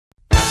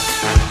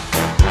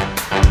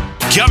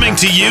Coming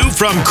to you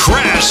from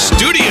Crash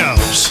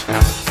Studios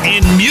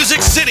in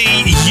Music City,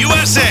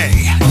 USA,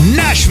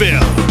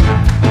 Nashville.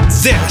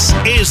 This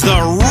is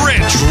the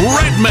Rich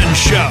Redmond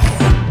Show.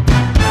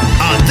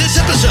 On this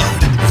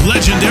episode,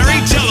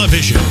 legendary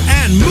television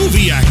and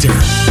movie actor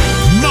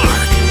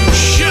Mark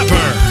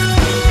Sheppard.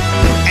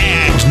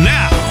 And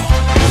now,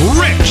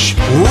 Rich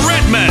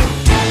Redmond.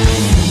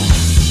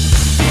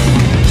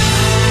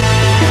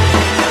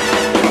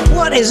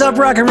 What is up,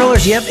 rock and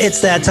rollers? Yep,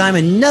 it's that time.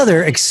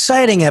 Another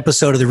exciting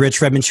episode of the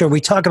Rich Redmond Show.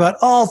 We talk about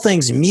all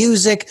things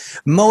music,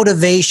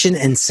 motivation,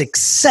 and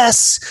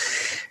success.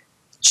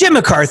 Jim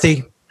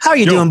McCarthy, how are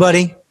you doing,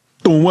 buddy?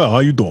 Doing well. How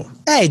you doing?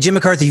 Hey,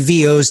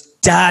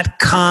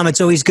 JimMcCarthyVOs.com.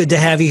 It's always good to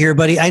have you here,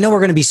 buddy. I know we're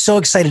going to be so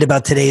excited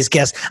about today's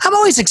guest. I'm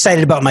always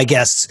excited about my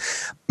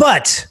guests.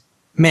 But,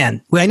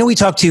 man, I know we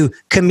talk to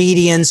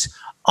comedians,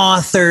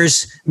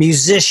 authors,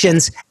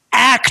 musicians,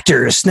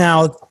 actors.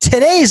 Now,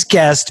 today's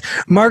guest,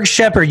 Mark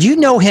Sheppard, you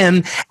know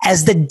him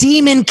as the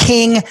Demon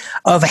King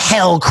of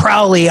Hell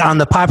Crowley on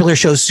the popular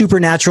show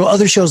Supernatural,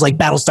 other shows like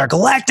Battlestar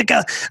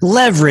Galactica,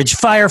 Leverage,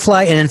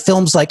 Firefly, and in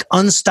films like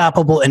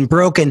Unstoppable and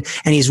Broken.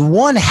 And he's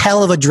one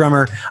hell of a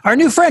drummer. Our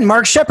new friend,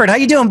 Mark Sheppard. How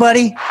you doing,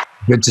 buddy?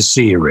 Good to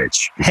see you,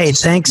 Rich. Hey,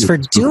 thanks for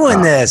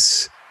doing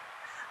this.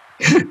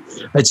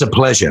 It's a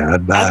pleasure.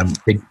 I'm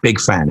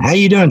big fan. How are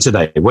you doing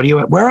today?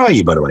 Where are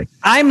you, by the way?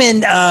 I'm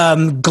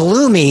in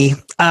gloomy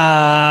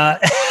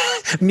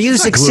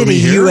Music City,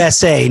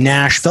 USA,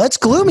 Nashville. It's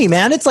gloomy,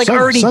 man. It's like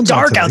already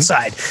dark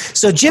outside.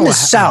 So Jim is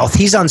south.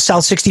 He's on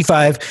South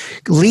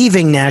 65,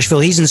 leaving Nashville.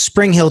 He's in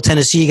Spring Hill,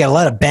 Tennessee. You got a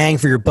lot of bang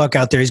for your buck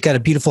out there. He's got a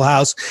beautiful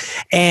house.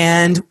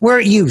 And where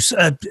are you?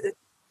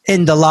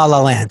 In the La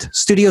La Land?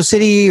 Studio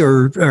City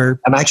or?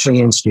 I'm actually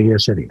in Studio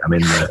City. I'm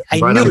in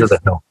right under the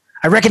hill.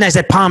 I recognize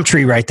that palm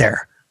tree right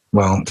there.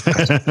 Well,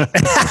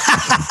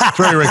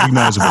 very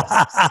recognizable.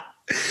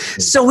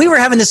 So we were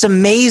having this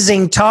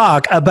amazing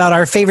talk about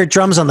our favorite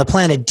drums on the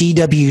planet,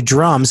 DW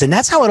Drums. And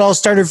that's how it all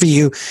started for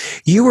you.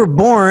 You were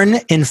born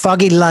in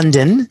foggy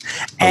London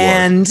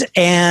and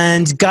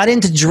got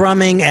into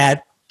drumming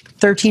at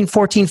 13,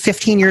 14,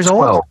 15 years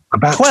old?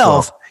 About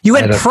 12. You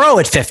went pro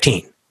at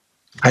 15.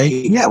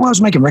 I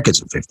was making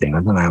records at 15.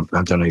 I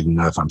don't even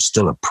know if I'm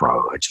still a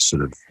pro. I just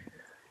sort of,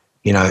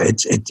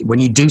 it's when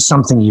you do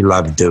something you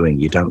love doing,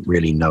 you don't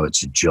really know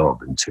it's a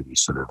job until you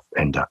sort of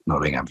end up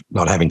not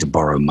having to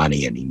borrow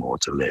money anymore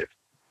to live.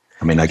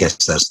 I mean, I guess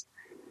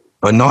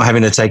but not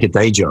having to take a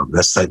day job,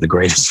 that's like the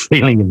greatest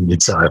feeling in the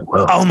entire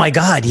world. Oh my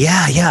God.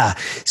 Yeah.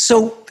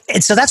 So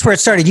that's where it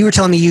started. You were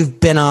telling me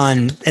you've been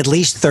on at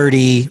least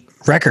 30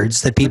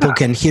 records that people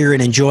can hear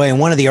and enjoy. And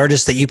one of the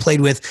artists that you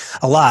played with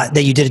a lot,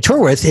 that you did a tour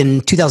with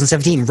in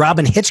 2017,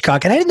 Robyn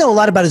Hitchcock. And I didn't know a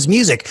lot about his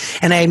music.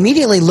 And I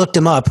immediately looked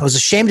him up. I was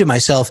ashamed of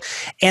myself.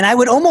 And I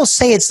would almost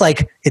say it's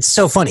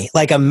so funny,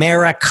 like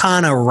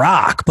Americana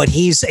rock, but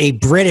he's a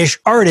British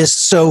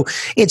artist. So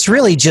it's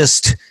really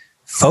just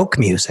folk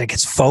music.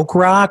 It's folk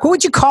rock. What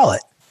would you call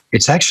it?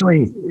 It's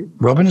actually,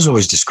 Robyn has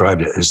always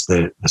described it as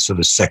the sort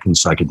of second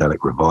psychedelic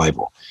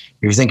revival.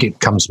 You think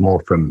it comes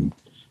more from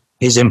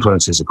his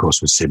influences, of course,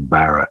 was Syd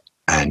Barrett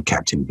and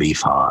Captain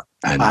Beefheart,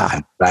 and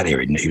that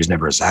era. He was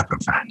never a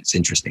Zappa fan. It's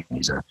interesting.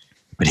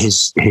 But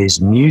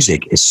his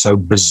music is so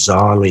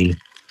bizarrely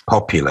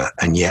popular,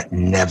 and yet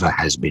never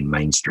has been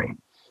mainstream.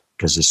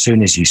 Because as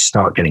soon as you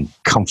start getting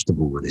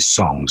comfortable with his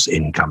songs,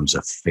 in comes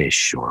a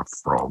fish or a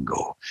frog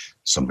or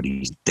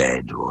somebody's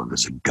dead or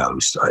there's a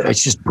ghost.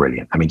 It's just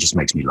brilliant. I mean, it just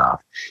makes me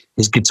laugh.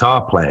 His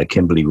guitar player,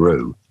 Kimberly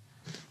Rue,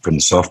 from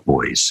the Soft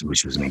Boys,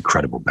 which was an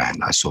incredible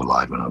band I saw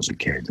live when I was a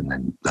kid. And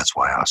then that's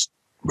why I asked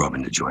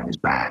Robyn to join his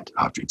band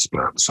after he'd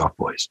split up the Soft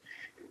Boys.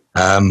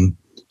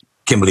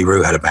 Kimberly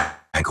Rue had a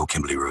band called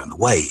Kimberly Rue and the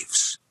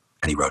Waves,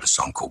 and he wrote a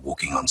song called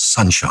Walking on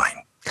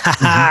Sunshine.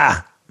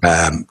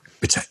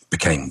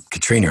 Became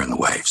Katrina and the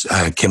Waves.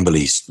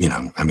 Kimberly's,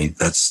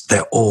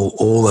 they're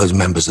all those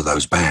members of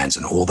those bands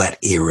and all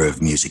that era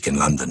of music in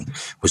London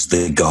was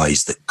the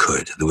guys that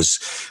could. There was,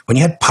 when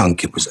you had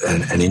punk, it was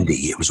an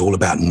indie, it was all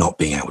about not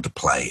being able to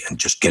play and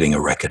just getting a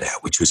record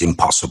out, which was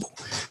impossible.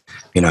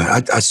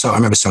 I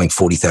remember selling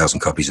 40,000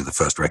 copies of the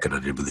first record I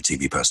did with the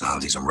TV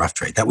personalities on Rough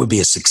Trade. That would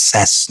be a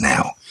success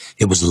now.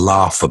 It was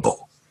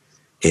laughable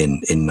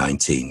in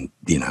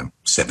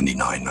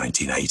 1979,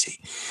 1980.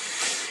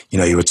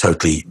 You were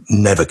totally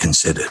never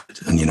considered.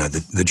 And,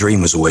 the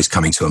dream was always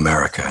coming to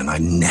America. And I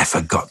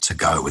never got to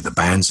go with the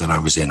bands that I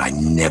was in. I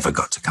never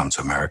got to come to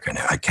America. And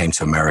I came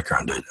to America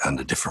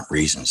under different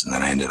reasons. And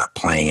then I ended up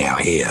playing out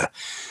here.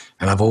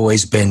 And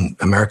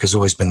America's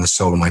always been the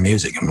soul of my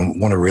music. And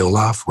want a real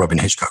laugh? Robyn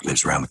Hitchcock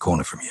lives around the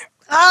corner from you.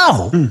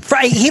 Oh,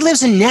 right. He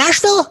lives in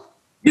Nashville?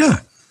 Yeah.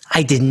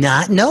 I did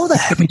not know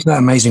that. Took me to that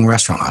amazing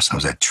restaurant last time.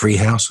 Was that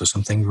Treehouse or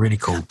something really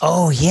cool?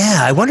 Oh, yeah.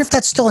 I wonder if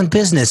that's still in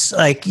business.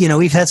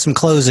 We've had some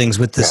closings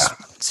with this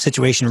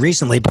situation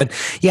recently. But,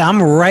 yeah, I'm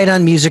right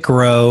on Music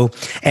Row.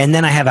 And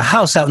then I have a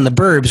house out in the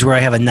burbs where I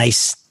have a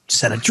nice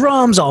set of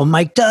drums all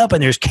mic'd up,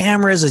 and there's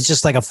cameras. It's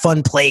just like a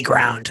fun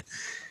playground.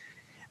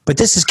 But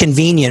this is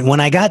convenient. When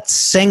I got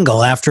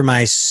single after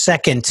my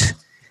second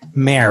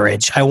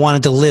marriage. I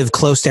wanted to live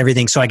close to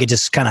everything so I could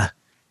just kind of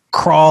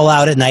crawl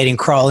out at night and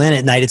crawl in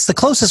at night. It's the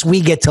closest we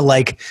get to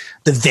like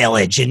the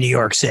Village in New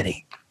York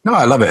City. No,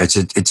 I love it.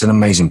 It's an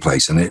amazing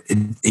place. And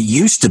it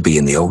used to be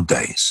in the old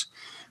days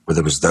where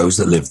there was those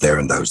that lived there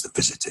and those that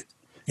visited.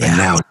 Yeah. And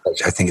now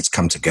I think it's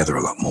come together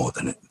a lot more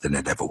than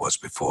it ever was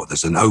before.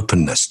 There's an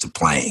openness to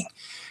playing,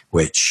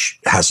 which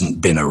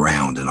hasn't been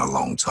around in a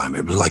long time.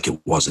 It was like it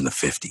was in the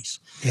 50s.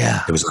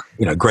 Yeah. It was,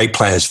 great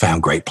players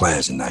found great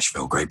players in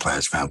Nashville. Great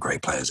players found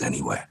great players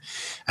anywhere.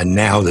 And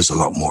now there's a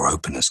lot more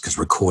openness because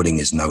recording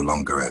is no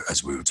longer,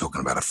 as we were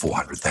talking about, a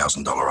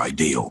 $400,000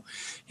 ideal.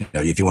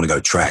 If you want to go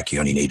track, you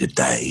only need a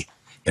day.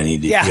 You only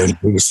need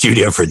a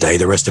studio for a day.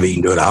 The rest of it you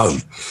can do at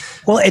home.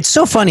 Well, it's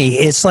so funny.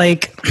 It's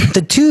like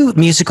the two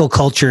musical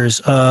cultures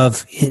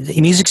of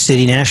Music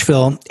City,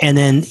 Nashville, and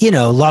then,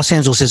 Los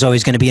Angeles is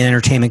always going to be an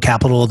entertainment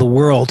capital of the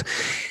world.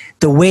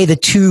 The way the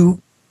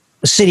two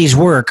cities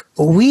work,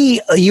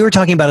 you were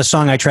talking about a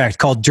song I tracked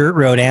called Dirt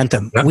Road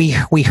Anthem.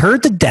 Yeah. We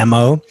heard the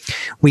demo.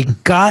 We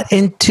got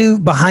into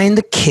behind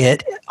the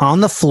kit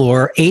on the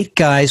floor, 8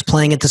 guys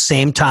playing at the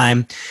same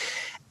time.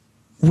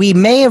 We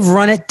may have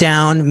run it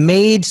down,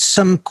 made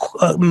some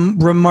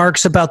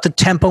remarks about the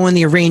tempo and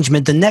the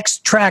arrangement. The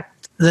next track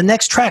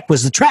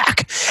was the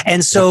track.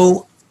 And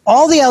so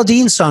all the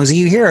Aldean songs that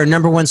you hear are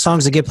number one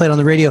songs that get played on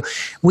the radio.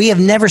 We have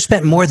never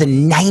spent more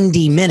than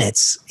 90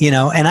 minutes,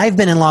 and I've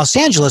been in Los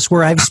Angeles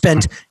where I've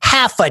spent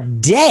half a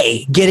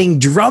day getting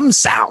drum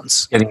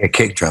sounds. Getting a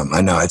kick drum. I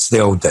know, it's the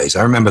old days.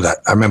 I remember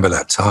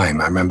that time.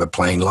 I remember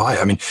playing live.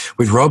 I mean,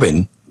 with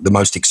Robyn, the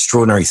most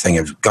extraordinary thing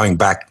of going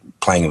back,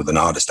 playing with an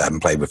artist I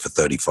haven't played with for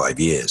 35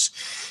 years,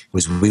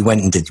 was we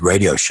went and did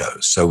radio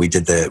shows. So we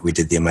did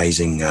the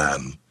amazing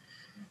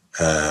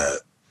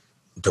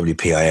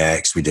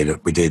WPIX.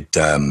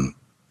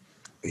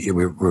 We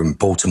were in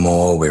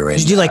Baltimore. We were in.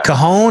 Did you do like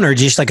Cajon or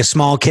just like a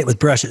small kit with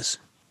brushes?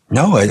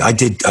 No, I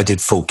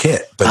did full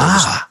kit.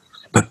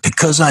 But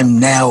because I'm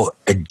now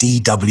a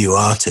DW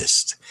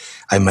artist,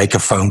 I make a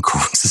phone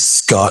call to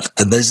Scott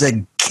and there's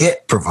a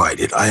kit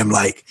provided. I am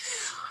like,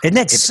 and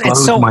it's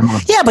so,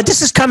 yeah, but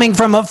this is coming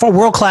from a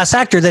world-class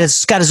actor that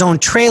has got his own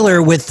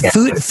trailer with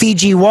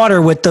Fiji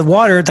water with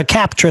the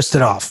cap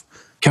twisted off.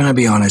 Can I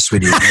be honest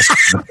with you?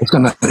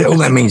 All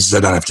that means is I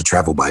don't have to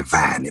travel by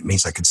van. It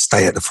means I can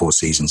stay at the Four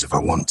Seasons if I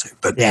want to.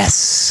 But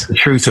yes, the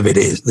truth of it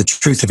is,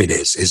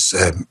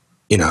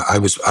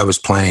 I was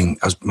playing.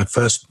 My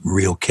first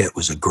real kit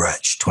was a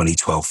Gretsch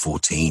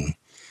 2012-14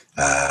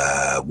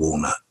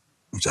 Walnut.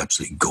 It was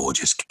absolutely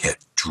gorgeous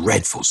kit.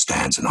 Dreadful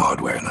stands and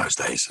hardware in those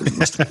days. It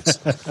must have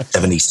been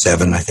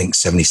 77, I think,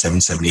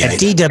 77, 78. Yeah,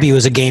 DW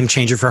was a game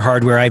changer for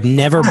hardware. I've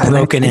never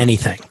broken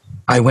anything.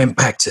 I went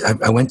to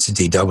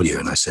DW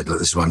and I said, look,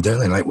 this is what I'm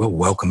doing. They're like, well,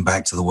 welcome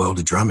back to the world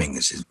of drumming.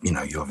 This is,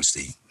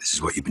 this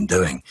is what you've been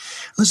doing.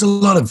 There's a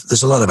lot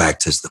of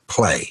actors that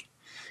play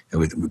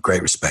with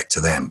great respect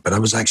to them. But I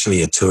was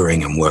actually a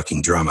touring and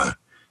working drummer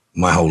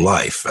my whole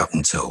life up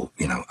until,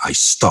 I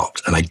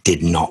stopped and I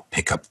did not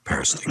pick up a pair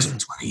of sticks for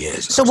 20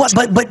 years. So what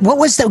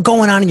was that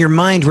going on in your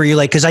mind where you're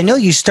like, because I know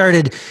you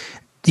started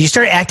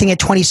acting at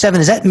 27.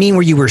 Does that mean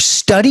where you were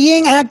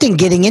studying acting,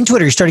 getting into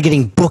it, or you started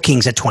getting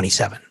bookings at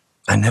 27?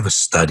 I never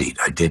studied.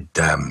 I did.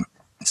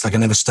 It's like I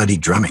never studied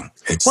drumming.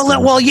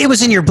 It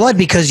was in your blood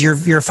because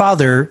your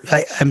father,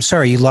 I'm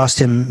sorry, you lost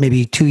him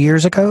maybe 2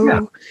 years ago.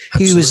 Yeah,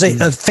 he was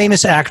a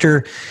famous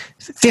actor,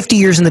 50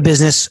 years in the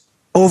business,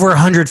 over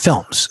 100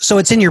 films. So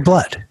it's in your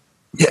blood.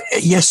 Yeah,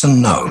 yes and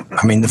no.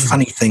 I mean, the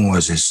funny thing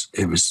was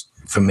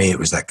for me, it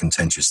was that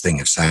contentious thing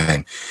of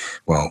saying,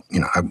 well,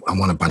 I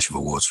won a bunch of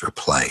awards for a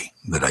play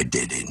that I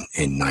did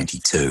in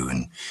 92.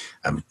 And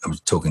I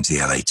was talking to the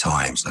LA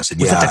Times and I said,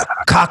 was it the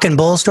Cock and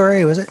Bull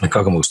story? Was it? The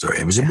Cock and Bull story.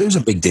 It was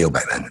a big deal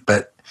back then,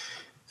 and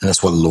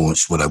that's what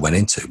launched what I went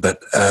into.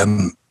 But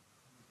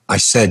I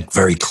said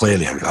very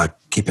clearly, I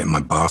keep it in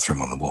my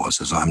bathroom on the wall. It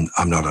says,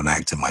 I'm not an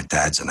actor. My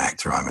dad's an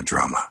actor. I'm a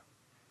drummer.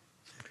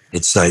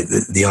 It's like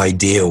the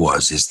idea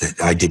is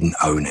that I didn't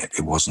own it.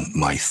 It wasn't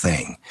my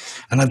thing.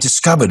 And I've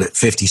discovered at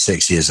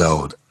 56 years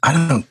old, I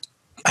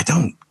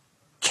don't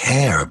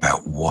care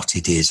about what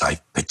it is I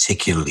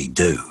particularly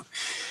do.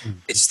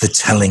 It's the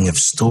telling of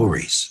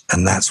stories.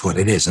 And that's what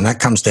it is. And that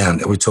comes down,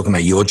 we're talking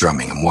about your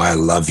drumming and why I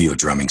love your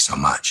drumming so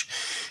much.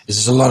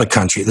 There's a lot of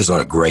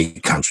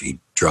great country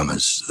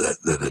drummers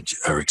that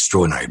are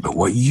extraordinary. But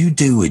what you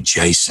do with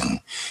Jason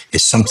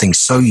is something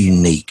so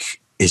unique,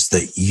 is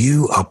that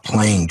you are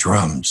playing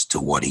drums to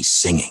what he's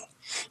singing.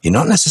 You're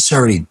not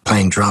necessarily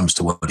playing drums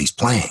to what he's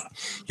playing.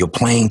 You're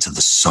playing to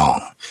the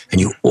song,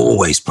 and you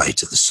always play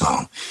to the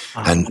song.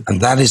 And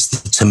that is,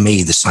 to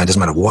me, the sign.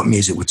 Doesn't matter what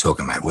music we're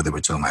talking about, whether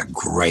we're talking about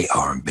great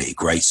R&B,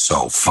 great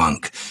soul,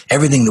 funk,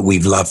 everything that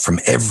we've loved from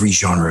every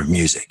genre of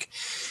music.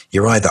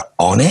 You're either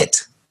on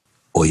it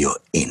or you're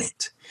in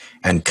it.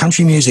 And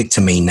country music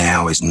to me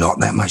now is not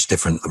that much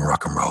different than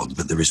rock and roll,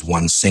 but there is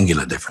one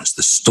singular difference.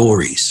 The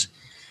stories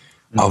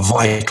are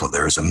vital.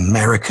 They're as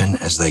American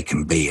as they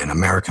can be. And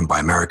American by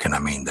American, I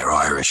mean, they're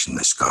Irish and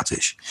they're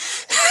Scottish.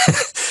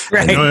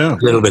 Right. And a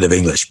little bit of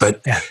English.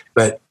 But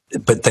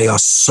they are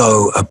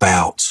so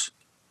about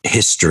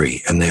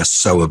history, and they're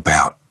so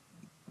about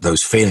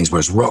those feelings,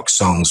 whereas rock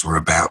songs were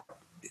about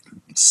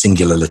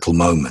singular little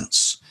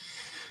moments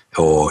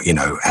or, you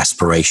know,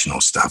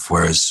 aspirational stuff.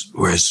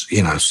 Whereas,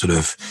 you know, sort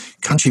of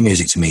country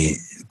music to me,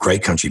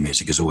 great country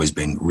music has always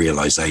been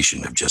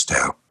realization of just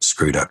how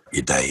screwed up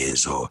your day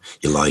is or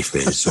your life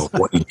is or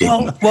what you did.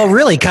 Well,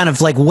 really kind of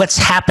like what's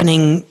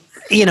happening.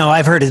 You know,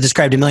 I've heard it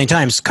described a million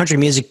times. Country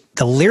music,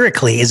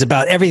 lyrically, is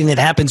about everything that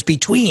happens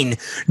between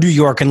New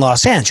York and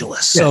Los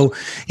Angeles. So,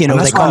 you know,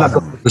 they call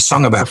it the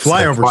song about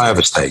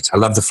flyover states. I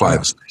love the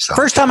flyover states.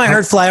 First time I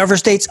heard flyover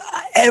states,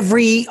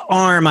 every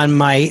arm on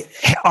my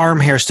arm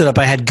hair stood up.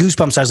 I had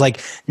goosebumps. I was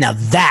like, now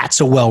that's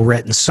a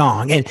well-written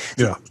song. And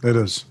Yeah, it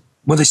is.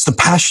 Well, it's the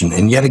passion.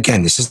 And yet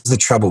again, this is the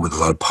trouble with a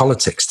lot of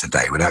politics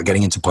today, without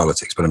getting into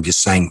politics. But I'm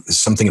just saying there's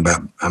something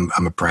about,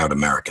 I'm a proud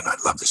American. I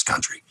love this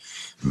country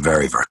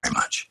very, very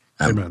much.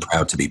 I'm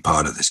proud to be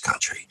part of this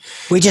country.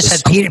 We just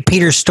had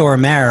Peter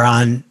Stormare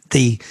on,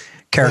 the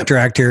character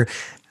actor,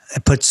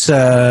 puts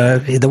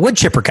the wood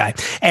chipper guy,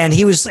 and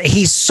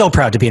he's so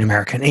proud to be an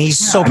American, and he's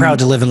so proud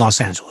to live in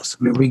Los Angeles.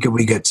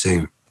 We get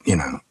to, you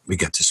know, we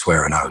get to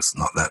swear an oath,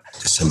 not that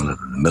dissimilar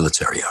than the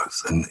military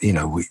oath, and you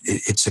know,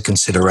 it's a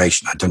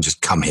consideration. I don't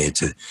just come here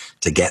to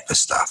get the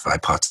stuff. I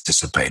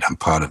participate. I'm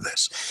part of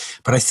this,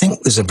 but I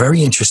think there's a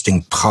very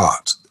interesting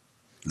part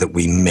that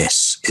we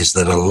miss, is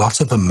that a lot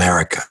of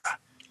America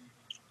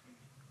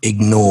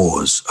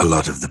ignores a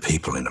lot of the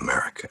people in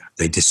America.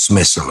 They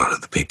dismiss a lot of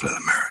the people in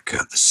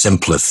America, the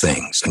simpler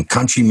things. And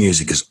country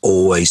music has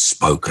always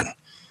spoken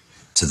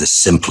to the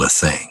simpler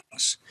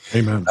things.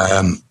 Amen.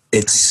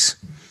 It's,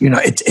 you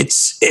know,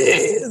 it's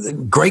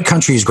great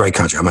country is great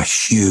country. I'm a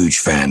huge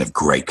fan of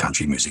great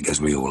country music, as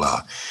we all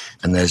are.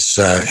 And there's,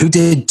 who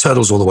did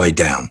Turtles All the Way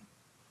Down?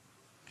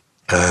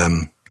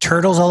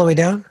 Turtles All the Way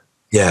Down?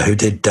 Yeah, who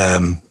did,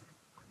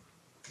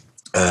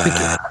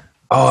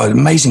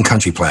 amazing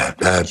country player.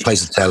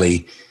 Plays the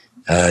telly.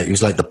 He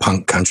was like the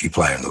punk country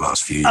player in the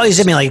last few years. Oh,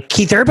 you mean like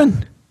Keith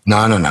Urban?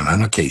 No,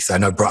 not Keith. I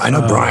know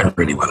Brian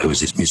really well, who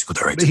was his musical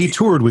director. He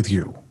toured with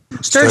you.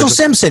 Sturgill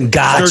Simpson,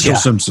 gotcha. Sturgill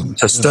Simpson.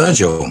 So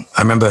Sturgill,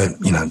 I remember,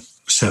 you know,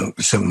 some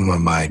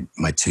of my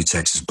two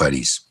Texas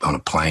buddies on a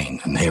plane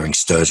and hearing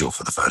Sturgill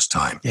for the first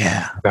time.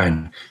 Yeah.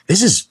 Going,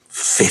 this is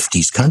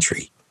 50s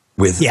country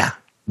with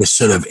this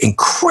sort of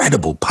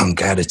incredible punk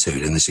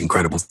attitude and this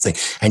incredible thing.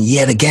 And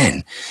yet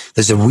again,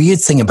 there's a weird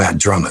thing about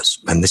drummers,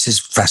 and this is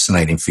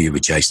fascinating for you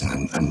with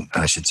Jason, and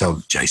I should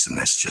tell Jason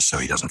this just so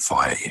he doesn't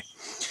fire you.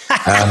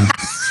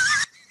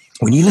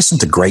 When you listen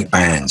to great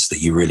bands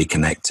that you really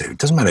connect to, it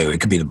doesn't matter. It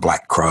could be the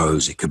Black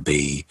Crowes. It could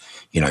be,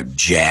 you know,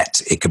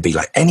 Jet. It could be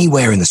like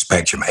anywhere in the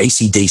spectrum.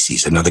 AC/DC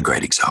is another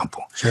great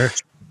example. Sure.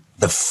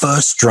 The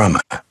first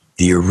drummer,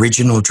 the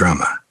original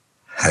drummer,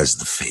 has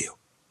the feel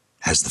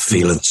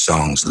of the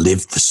songs,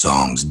 lived the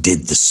songs,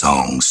 did the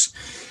songs,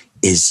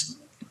 is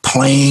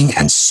playing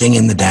and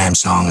singing the damn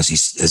song as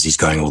he's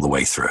going all the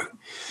way through.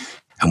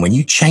 And when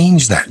you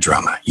change that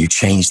drummer, you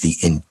change the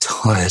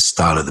entire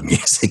style of the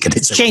music, and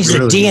it's changed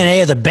the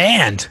DNA of the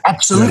band.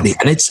 Absolutely,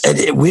 and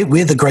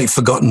we're the great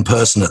forgotten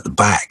person at the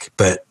back.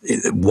 But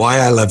why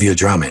I love your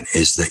drumming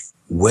is that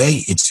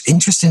it's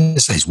interesting to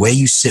say is where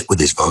you sit with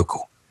his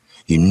vocal.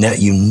 You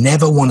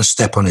never want to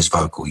step on his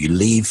vocal. You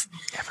leave.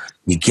 Never.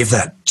 You give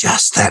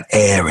just that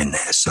air in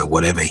there. So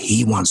whatever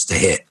he wants to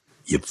hit,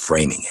 you're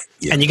framing it.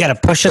 And you got to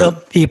push it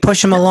up. You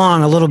push him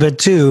along a little bit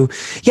too.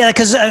 Yeah,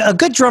 because a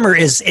good drummer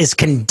is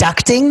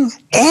conducting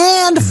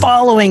and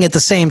following at the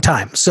same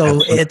time.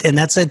 So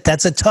that's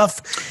a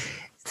tough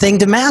thing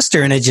to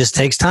master, and it just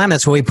takes time.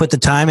 That's why we put the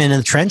time in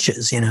the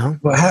trenches. You know.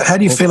 Well, how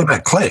do you feel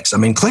about clicks? I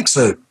mean, clicks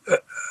are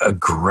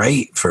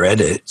great for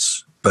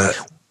edits, but.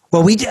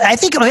 Well, I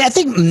think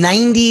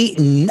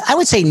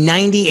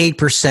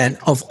 98%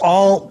 of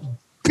all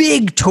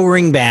big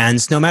touring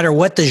bands, no matter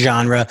what the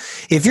genre,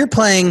 if you're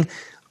playing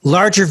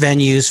larger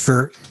venues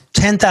for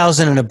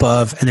 10,000 and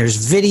above, and there's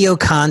video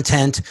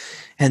content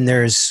and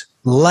there's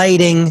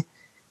lighting,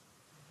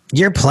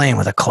 you're playing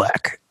with a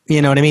click. You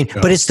know what I mean?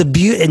 Yeah. But it's the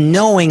beauty in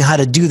knowing how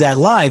to do that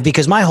live,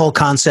 because my whole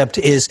concept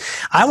is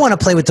I want to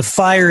play with the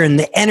fire and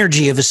the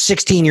energy of a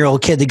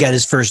 16-year-old kid that got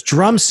his first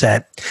drum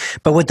set,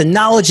 but with the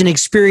knowledge and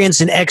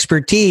experience and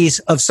expertise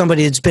of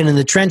somebody that's been in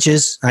the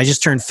trenches. I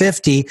just turned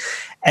 50,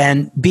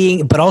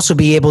 but also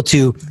be able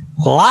to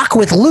lock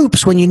with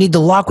loops when you need to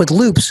lock with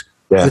loops.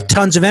 Yeah. With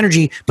tons of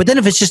energy. But then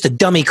if it's just a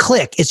dummy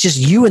click, it's just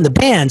you and the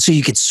band, so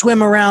you could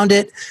swim around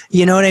it.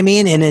 You know what I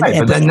mean?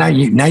 But then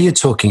now you're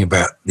talking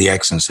about the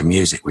excellence of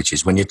music, which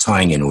is when you're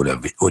tying in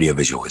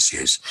audiovisual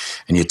issues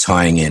and you're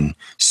tying in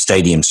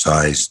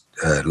stadium-sized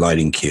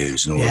lighting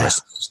cues and all the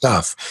rest of the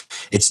stuff.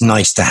 It's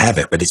nice to have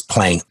it, but it's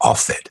playing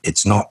off it.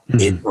 It's not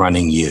it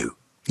running you.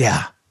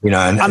 Yeah. You know,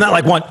 I'm not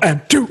like 1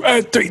 and 2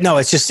 and 3. No,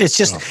 it's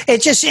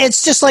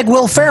just like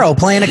Will Ferrell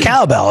playing a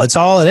cowbell. It's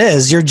all it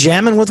is. You're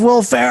jamming with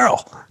Will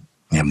Ferrell.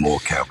 Yeah, more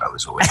cowbell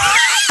is always.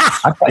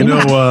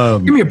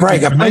 Give me a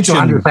break. I've played to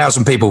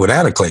 100,000 people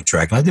without a click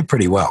track, and I did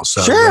pretty well.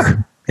 So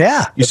sure,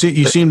 yeah. You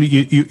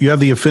have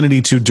the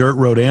affinity to Dirt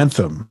Road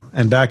Anthem,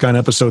 and back on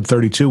episode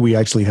 32, we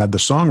actually had the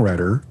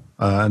songwriter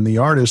and the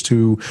artist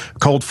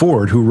Colt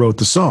Ford, who wrote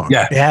the song.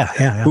 Yeah.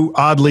 Who,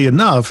 oddly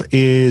enough,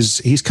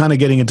 he's kind of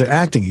getting into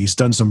acting. He's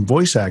done some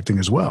voice acting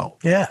as well.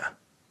 Yeah.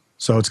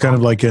 So it's kind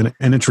of like an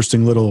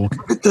interesting little.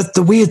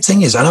 The weird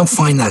thing is, I don't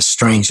find that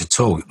strange at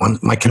all.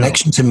 My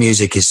connection to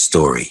music is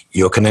story.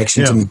 Your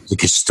connection to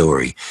music is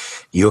story.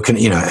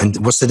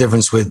 And what's the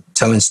difference with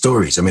telling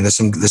stories? I mean,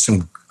 there's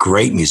some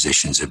great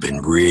musicians who've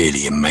been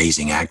really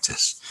amazing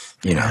actors.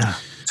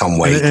 Tom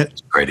Waits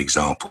is a great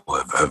example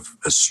of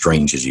as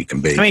strange as you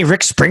can be. I mean,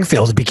 Rick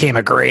Springfield became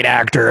a great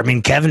actor. I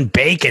mean, Kevin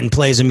Bacon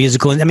plays a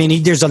musical. I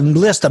mean, there's a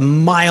list a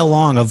mile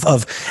long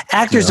of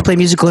actors that play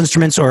musical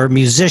instruments or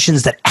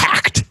musicians that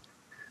act.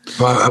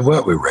 Well, I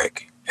worked with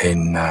Rick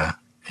in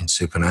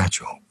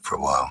Supernatural for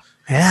a while.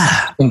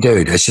 Yeah. And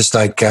dude, it's just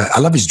like, I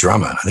love his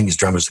drummer. I think his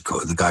drummer's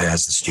the guy who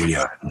has the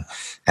studio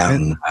out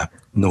in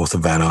north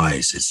of Van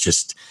Nuys. It's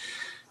just,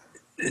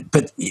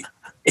 but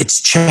it's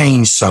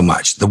changed so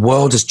much. The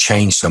world has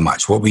changed so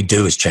much. What we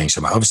do has changed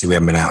so much. Obviously, we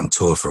haven't been out on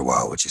tour for a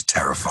while, which is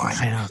terrifying.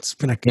 I know. It's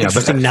been an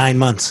interesting 9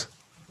 months.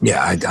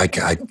 Yeah, I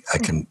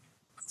can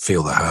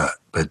feel the hurt.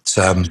 But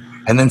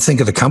and then think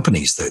of the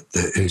companies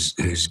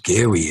whose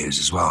gear we use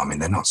as well. I mean,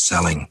 they're not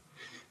selling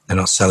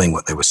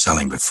what they were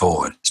selling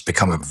before. It's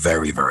become a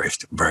very, very,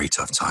 very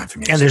tough time for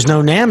music. And there's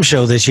no NAMM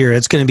show this year.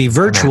 It's going to be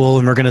virtual,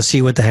 and we're going to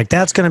see what the heck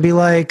that's going to be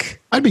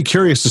like. I'd be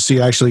curious to see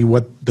actually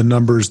what the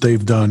numbers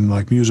they've done,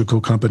 like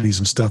musical companies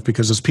and stuff,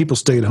 because as people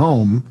stayed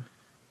home,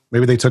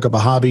 maybe they took up a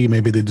hobby,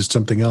 maybe they did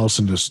something else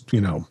and just,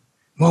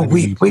 Well,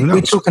 we're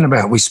talking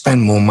about, we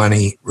spend more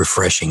money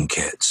refreshing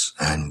kits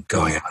and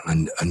going out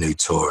on a new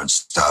tour and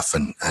stuff.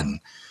 And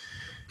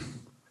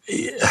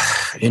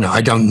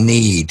I don't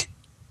need,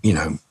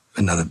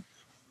 another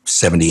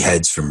 70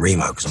 heads from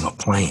Remo because I'm not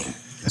playing.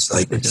 It's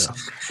like,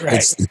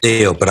 it's the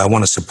deal, but I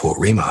want to support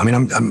Remo. I mean,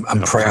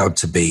 I'm proud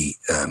to be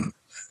an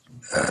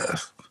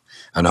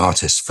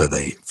artist for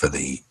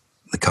the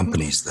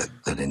companies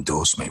that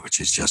endorse me, which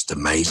is just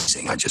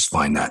amazing. I just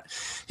find that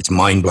it's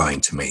mind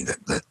blowing to me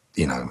that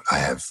I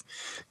have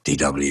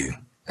DW,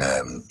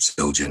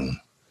 Stilgen,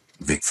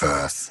 Vic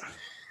Firth,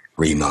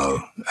 Remo,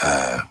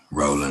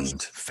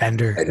 Roland,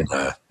 Fender.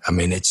 Editor. I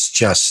mean, it's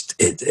just,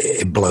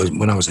 it blows.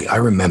 I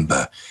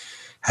remember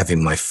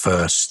having my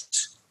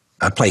first,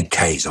 I played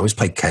K's. I always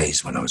played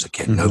K's when I was a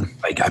kid.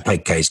 I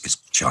played K's because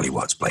Charlie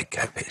Watts played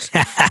K's.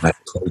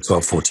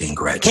 12, 14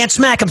 grads. Can't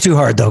smack them too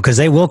hard, though, because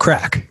they will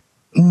crack.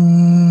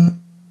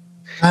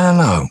 I don't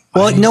know.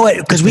 Well, no,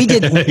 because we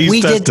did in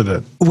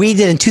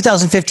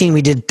 2015.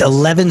 We did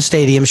 11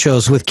 stadium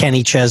shows with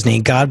Kenny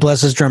Chesney. God bless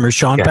his drummer,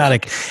 Sean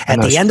Paddock.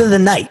 At the end of the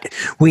night,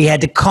 we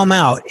had to come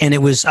out, and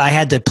I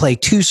had to play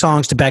 2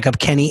 songs to back up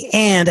Kenny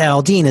and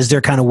Al Dean as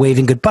they're kind of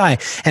waving goodbye.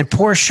 And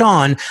poor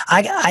Sean,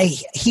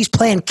 he's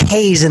playing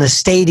K's in a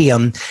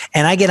stadium,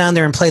 and I get on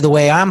there and play the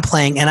way I'm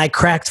playing, and I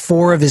cracked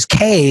 4 of his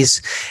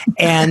K's,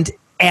 and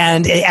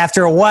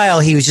after a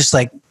while, he was just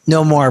like,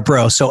 no more,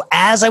 bro. So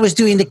as I was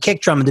doing the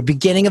kick drum at the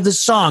beginning of the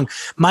song,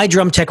 my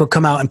drum tech would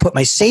come out and put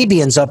my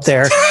Sabians up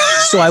there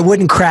so I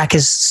wouldn't crack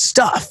his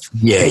stuff.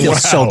 Yeah, it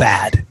feels so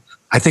bad.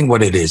 I think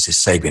what it is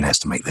Sabian has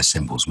to make their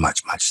cymbals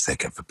much, much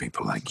thicker for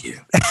people like you.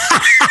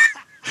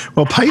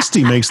 Well,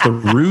 Paisty makes the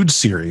Rude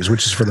series,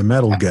 which is for the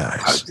metal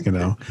guys,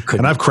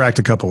 and I've cracked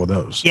a couple of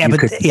those. Yeah, you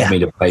could get me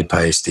to play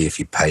Paisty if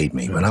you paid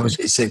me. When I was,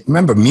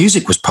 remember,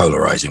 music was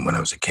polarizing when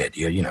I was a kid.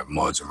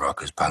 Mods and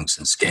rockers, punks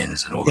and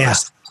skins, and all the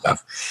rest of the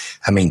stuff.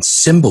 I mean,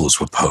 cymbals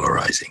were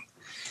polarizing.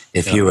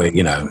 If you were,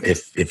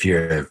 if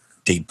you're a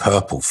Deep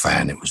Purple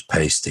fan, it was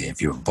Paisty.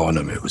 If you were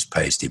Bonham, it was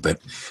Paisty.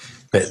 But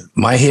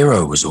my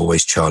hero was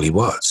always Charlie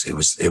Watts. It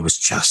was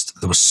just,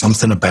 there was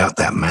something about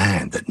that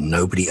man that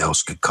nobody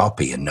else could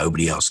copy and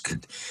nobody else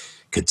could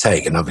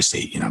take. And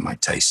obviously, my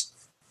taste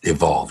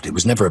evolved. It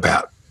was never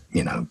about,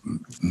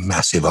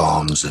 massive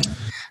arms and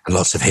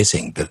lots of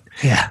hitting. But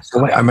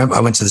so I remember I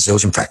went to the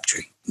Zildjian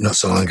factory not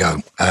so long ago.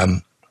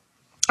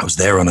 I was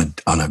there on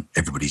a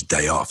everybody's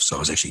day off. So I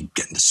was actually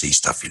getting to see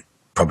stuff you're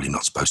probably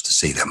not supposed to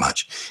see that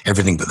much.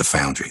 Everything but the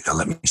foundry. They'll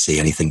let me see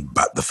anything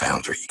but the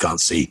foundry. You can't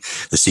see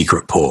the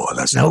secret pour.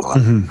 That's not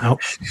allowed. Nope.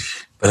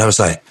 But I was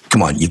like,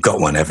 come on, you've got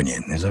one, haven't you?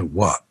 And he's like,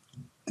 what?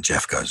 And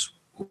Jeff goes,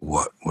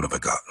 what have I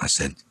got? And I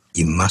said,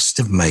 you must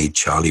have made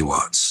Charlie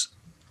Watts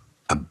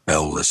a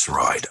bellless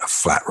ride, a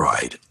flat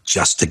ride,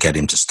 just to get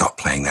him to stop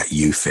playing that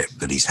UFIP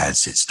that he's had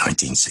since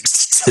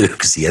 1962,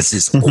 because he has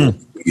this awful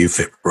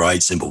UFIP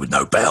ride cymbal with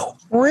no bell.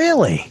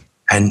 Really?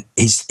 And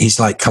he's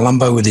like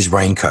Columbo with his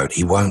raincoat.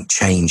 He won't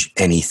change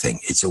anything.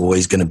 It's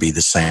always going to be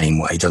the same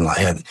way. He doesn't like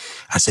it.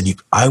 I said,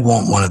 I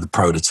want one of the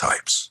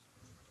prototypes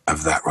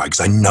of that ride,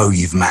 because I know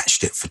you've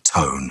matched it for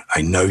tone.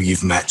 I know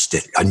you've matched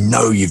it. I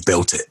know you've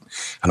built it.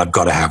 And I've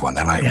got to have one.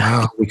 They're like,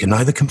 well, we can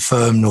neither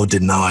confirm nor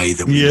deny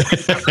that we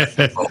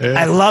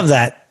I love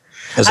that.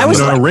 I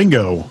was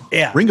Ringo.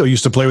 Yeah. Ringo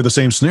used to play with the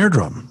same snare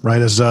drum, right?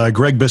 As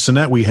Greg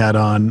Bissonette we had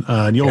on,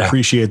 and you'll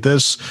appreciate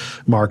this,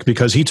 Mark,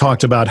 because he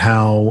talked about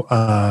how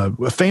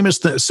a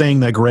famous saying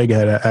that Greg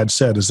had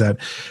said is that,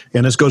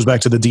 and this goes back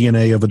to the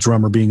DNA of a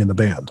drummer being in the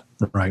band,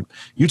 right?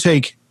 You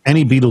take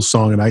any Beatles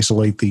song and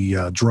isolate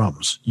the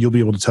drums, you'll be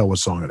able to tell what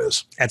song it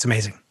is. That's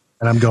amazing.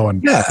 And I'm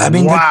going, yeah, I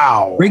mean,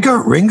 wow.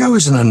 Ringo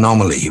is an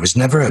anomaly. He was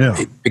never,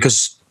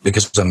 because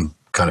I'm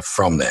kind of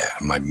from there,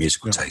 and my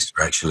musical tastes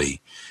are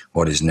actually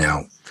what is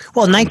now.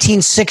 Well,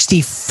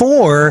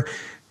 1964,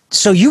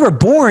 so you were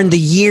born the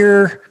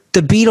year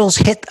the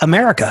Beatles hit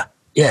America.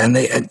 Yeah, and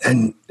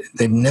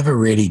they've never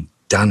really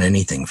done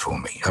anything for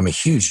me. I'm a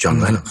huge John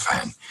Lennon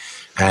fan.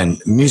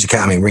 And music,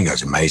 I mean,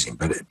 Ringo's amazing,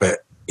 but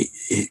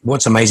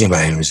what's amazing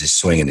about him is his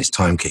swing and his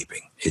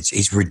timekeeping.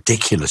 He's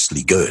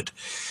ridiculously good.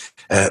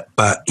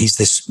 But he's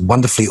this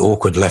wonderfully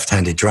awkward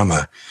left-handed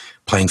drummer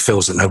playing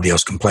fills that nobody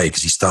else can play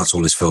because he starts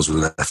all his fills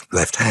with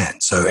left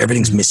hand. So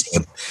everything's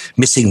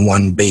missing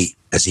one beat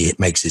as he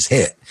makes his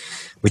hit,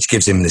 which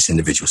gives him this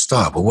individual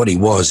style. But what he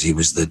was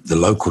the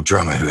local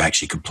drummer who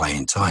actually could play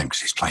in time, because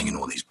he's playing in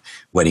all these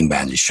wedding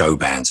bands and show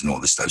bands and all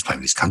this stuff. He's playing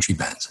with these country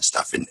bands and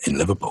stuff in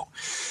Liverpool.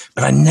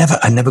 But I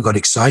never got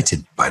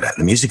excited by that.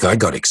 The music I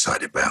got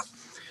excited about,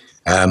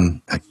 I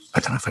don't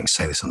know if I can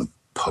say this on the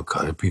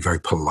podcast. It'd be very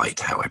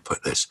polite how I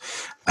put this.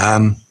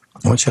 I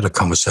once had a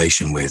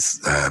conversation with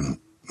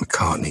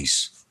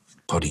McCartney's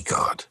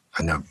bodyguard.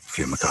 I know a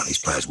few of McCartney's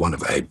players. One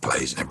of Abe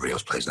plays and everybody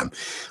else plays them.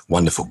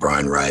 Wonderful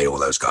Brian Ray, all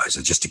those guys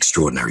are just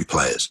extraordinary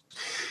players.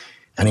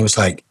 And he was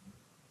like,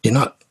 you're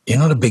not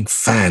a big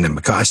fan of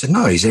McCartney. I said,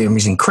 no, he's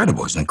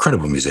incredible. He's an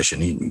incredible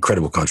musician. He's an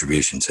incredible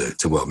contribution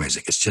to world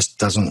music. It just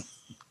doesn't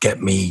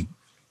get me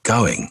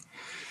going.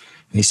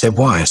 And he said,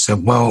 why? I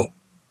said, well,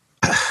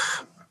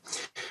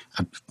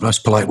 the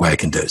most polite way I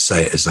can do it,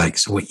 say it is like,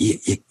 so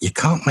you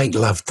can't make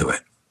love to it.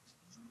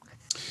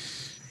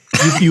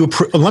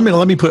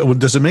 Let me put.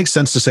 Does it make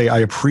sense to say I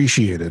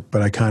appreciate it,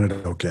 but I kind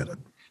of don't get it?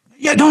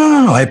 Yeah,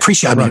 no. I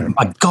appreciate. I mean,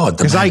 my God,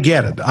 because I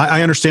get it.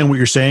 I understand what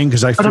you're saying.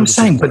 Because I. But I'm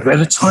saying, but at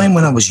a time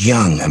when I was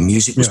young and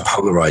music was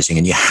polarizing,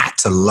 and you had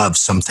to love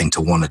something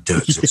to want to do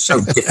it. So it was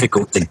so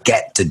difficult to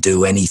get to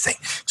do anything,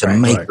 to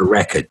make a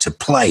record, to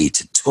play,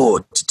 to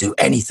tour, to do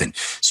anything.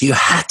 So you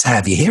had to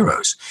have your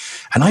heroes,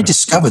 and I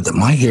discovered that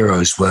my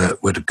heroes were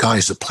the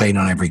guys that played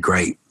on every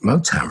great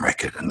Motown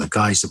record, and the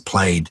guys that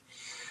played.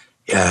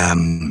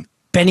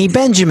 Benny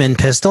Benjamin,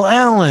 Pistol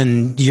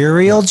Allen,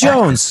 Uriel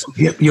Jones.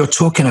 You're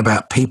talking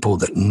about people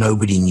that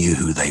nobody knew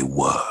who they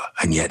were,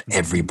 and yet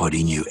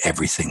everybody knew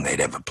everything they'd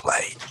ever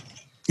played.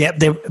 Yep,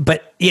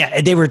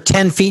 they were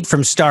 10 feet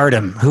from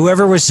stardom.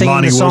 Whoever was singing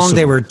Lonnie the song, Wilson.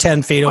 They were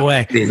 10 feet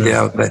away.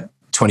 Yeah,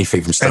 20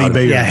 feet from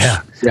stardom.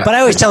 Yeah. But I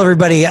always tell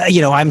everybody,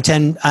 I'm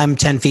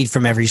 10 feet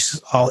from every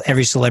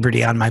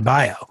celebrity on my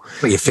bio.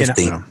 Well, you're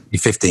 15. You're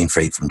 15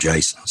 feet from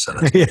Jason. So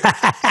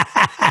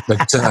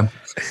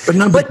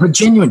but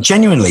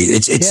genuinely,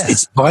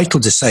 it's vital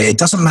to say it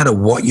doesn't matter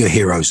what your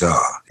heroes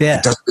are.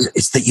 Yeah,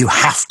 it's that you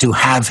have to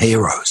have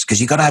heroes,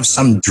 because you got to have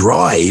some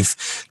drive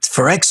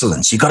for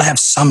excellence. You got to have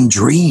some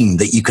dream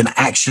that you can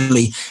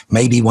actually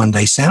maybe one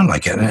day sound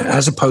like it,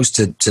 as opposed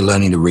to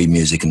learning to read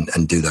music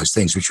and do those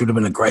things, which would have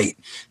been a great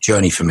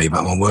journey for me. But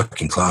I'm a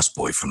working class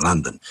boy from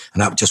London,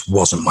 and that just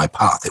wasn't my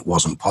path. It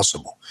wasn't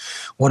possible.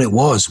 What it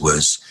was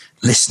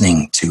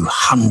listening to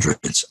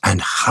hundreds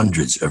and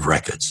hundreds of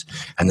records,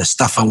 and the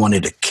stuff I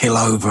wanted to kill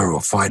over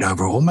or fight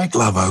over or make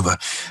love over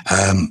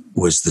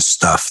was the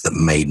stuff that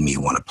made me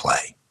want to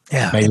play.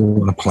 Yeah, made me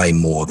want to play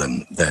more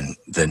than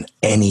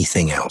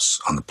anything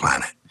else on the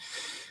planet.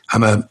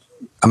 I'm a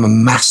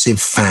massive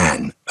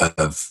fan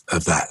of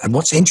that. And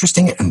what's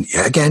interesting, and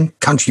again,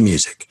 country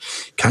music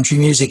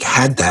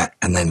had that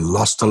and then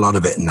lost a lot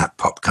of it in that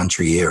pop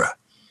country era.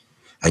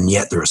 And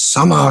yet there are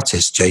some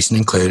artists, Jason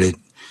included,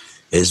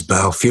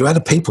 Isbell, a few other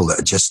people that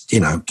are just,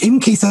 even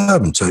Keith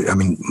Urban too. I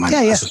mean,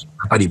 my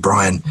buddy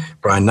Brian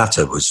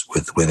Nutter was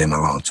with him a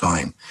long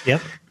time.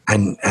 Yep.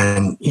 And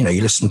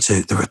you listen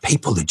to, there are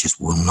people that just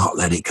will not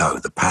let it go.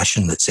 The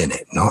passion that's in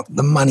it, not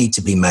the money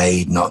to be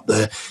made, not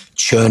the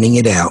churning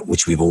it out,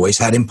 which we've always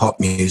had in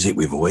pop music.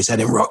 We've always had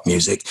in rock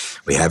music.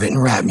 We have it in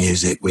rap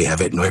music. We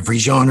have it in every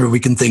genre we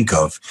can think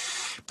of.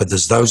 But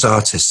there's those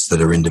artists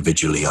that are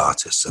individually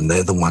artists, and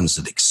they're the ones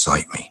that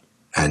excite me.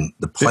 And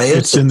the players,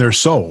 it's in their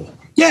soul.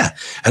 Yeah.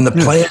 And the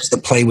players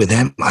that play with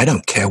them, I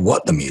don't care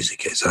what the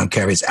music is. I don't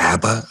care if it's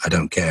ABBA. I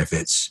don't care if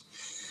it's,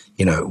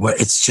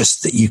 it's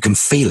just that you can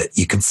feel it.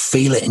 You can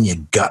feel it in your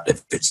gut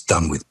if it's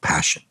done with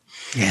passion.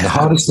 Yeah. The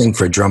hardest thing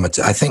for a drummer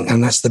I think,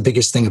 and that's the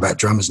biggest thing about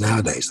drummers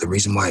nowadays, the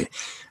reason why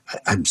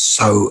I'm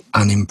so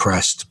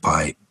unimpressed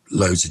by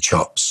loads of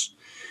chops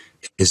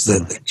is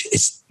that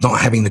it's not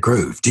having the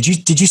groove. Did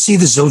you see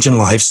the Zildjian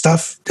Live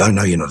stuff? I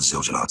know you're not a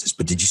Zildjian artist,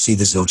 but did you see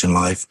the Zildjian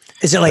Live?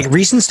 Is it like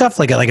recent stuff,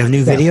 like a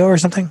new video or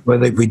something? Well,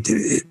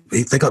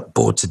 they got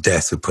bored to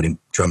death with putting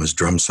drummers'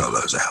 drum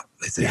solos out.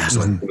 They think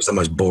it was the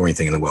most boring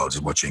thing in the world,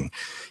 is watching,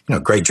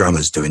 great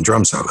drummers doing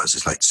drum solos.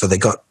 It's like, so they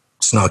got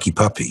Snarky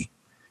Puppy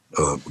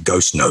or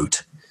Ghost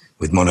Note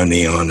with Mono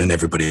Neon and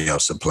everybody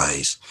else that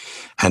plays.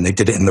 And they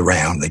did it in the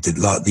round. They did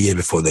the year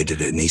before, they did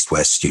it in East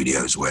West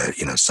Studios where,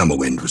 Summer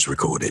Wind was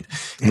recorded.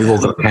 And we've all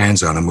got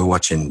hands on and we're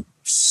watching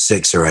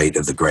 6 or 8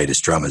 of the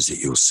greatest drummers that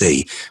you'll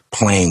see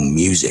playing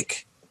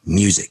music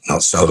music,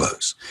 not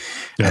solos.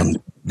 Yeah.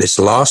 And this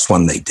last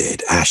one they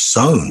did, Ash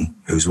Sohn,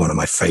 who's one of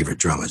my favorite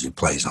drummers who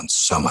plays on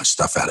so much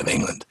stuff out of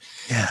England.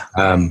 Yeah.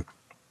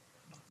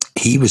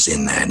 He was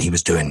in there and he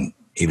was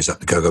at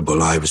the Go-Go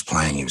Bull I was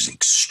playing. He was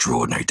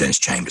extraordinary. Dennis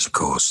Chambers, of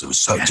course. There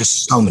was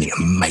just so many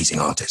amazing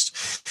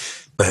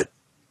artists. But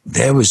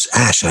there was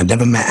Ash, and I'd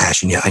never met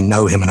Ash, and yet I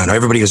know him, and I know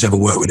everybody who's ever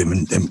worked with him,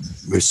 and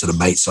we're sort of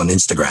mates on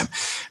Instagram.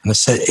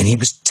 And he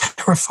was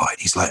terrified.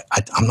 He's like,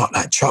 I'm not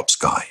that Chops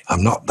guy.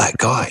 I'm not that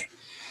guy.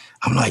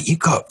 I'm like, you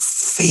got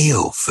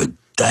feel for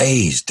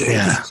days, dude.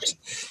 Yeah.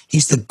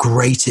 He's the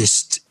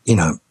greatest,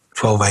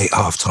 12/8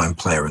 halftime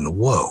player in the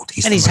world.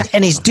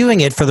 He's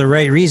doing it for the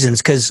right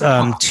reasons, because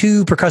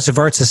 2 Percussive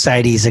Art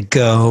Societies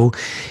ago,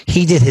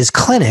 he did his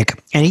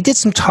clinic and he did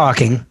some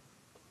talking,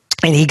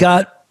 and he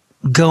got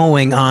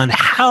going on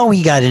how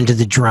he got into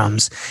the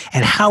drums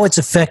and how it's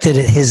affected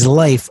his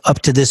life up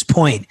to this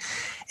point.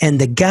 And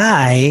the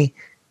guy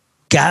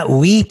got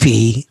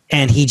weepy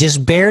and he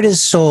just bared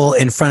his soul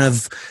in front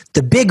of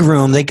the big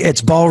room. Like, it's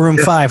Ballroom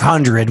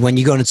 500 when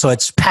you go in, so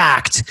it's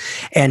packed,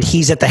 and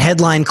he's at the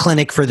headline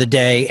clinic for the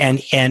day, and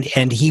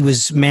he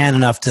was man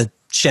enough to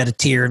shed a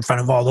tear in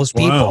front of all those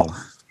people. Wow.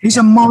 He's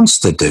a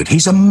monster, dude.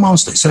 He's a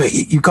monster. So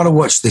you've got to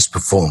watch this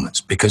performance,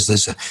 because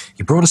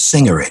he brought a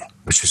singer in,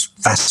 which was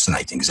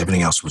fascinating because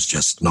everything else was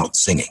just not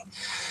singing.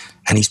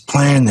 And he's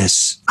playing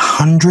this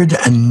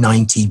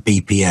 190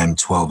 BPM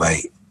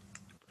 12/8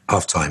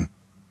 halftime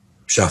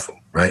shuffle,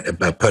 right?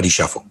 A Purdy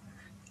shuffle.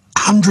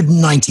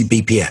 190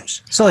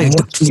 BPMs. So like,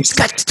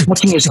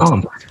 watching his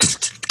arm.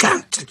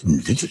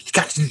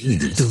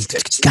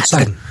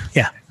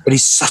 Yeah. But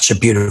he's such a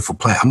beautiful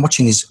player. I'm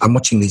watching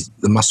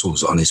the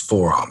muscles on his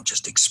forearm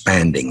just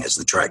expanding as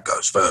the track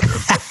goes further.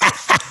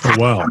 Oh,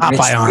 wow.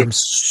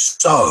 It's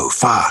so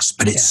fast,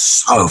 but it's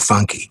so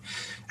funky.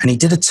 And he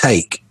did a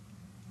take,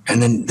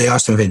 and then they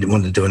asked him if he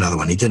wanted to do another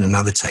one. He did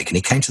another take, and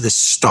he came to this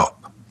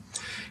stop.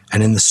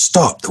 And in the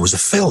stop, there was a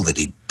fill that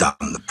he'd done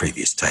the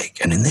previous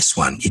take. And in this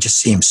one, you just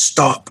see him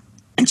stop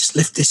and just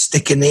lift his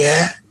stick in the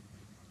air.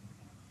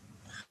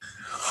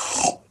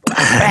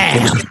 Bam.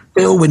 It was a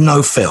fill with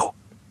no fill.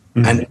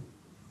 Mm-hmm. And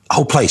the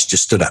whole place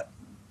just stood up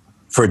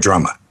for a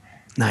drummer.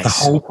 Nice. The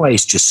whole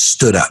place just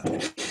stood up.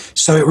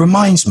 So it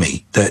reminds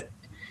me that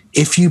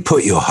if you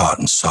put your heart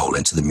and soul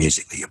into the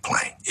music that you're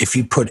playing, if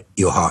you put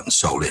your heart and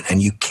soul in,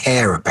 and you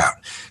care about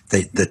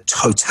the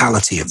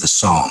totality of the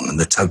song and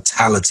the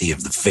totality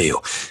of the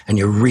feel, and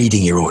you're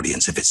reading your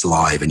audience if it's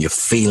live, and you're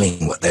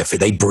feeling what they're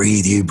feeling, they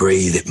breathe, you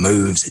breathe, it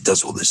moves, it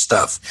does all this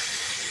stuff.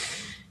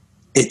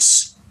 It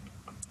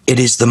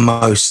is the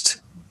most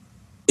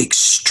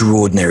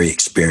extraordinary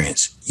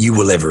experience you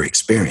will ever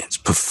experience,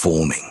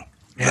 performing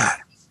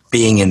that,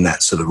 being in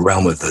that sort of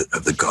realm of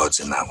the gods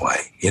in that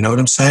way. You know what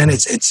I'm saying?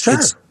 It's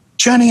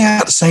churning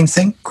out the same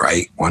thing,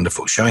 great,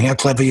 wonderful. Showing how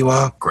clever you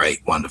are,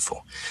 great,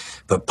 wonderful.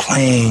 But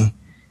playing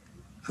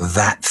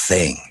that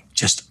thing,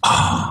 just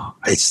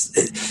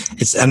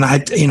and I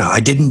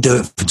didn't do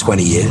it for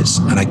 20 years,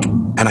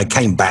 and I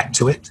came back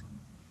to it,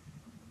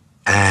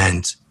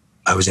 and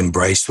I was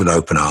embraced with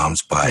open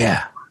arms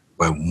by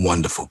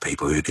wonderful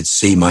people who could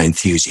see my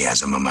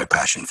enthusiasm and my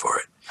passion for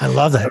it. I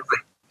love that.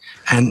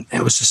 And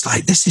it was just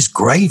like, this is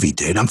gravy,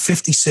 dude. I'm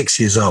 56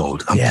 years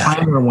old. I'm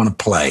playing where I want to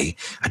play.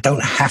 I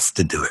don't have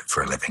to do it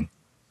for a living,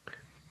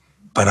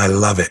 but I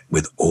love it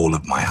with all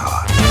of my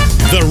heart.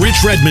 The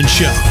Rich Redmond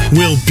Show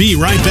will be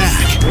right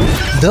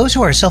back. Those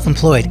who are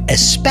self-employed,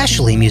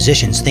 especially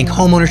musicians, think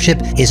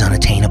homeownership is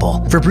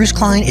unattainable. For Bruce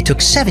Cline, it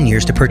took 7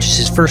 years to purchase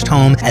his first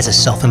home as a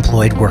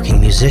self-employed working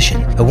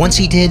musician. But once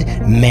he did,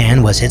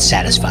 man, was it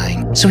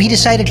satisfying. So he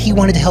decided he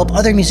wanted to help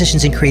other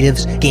musicians and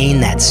creatives gain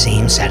that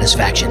same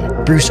satisfaction.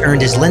 Bruce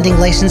earned his lending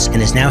license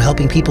and is now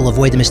helping people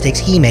avoid the mistakes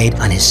he made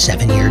on his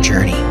 7-year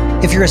journey.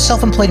 If you're a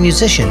self-employed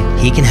musician,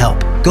 he can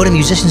help. Go to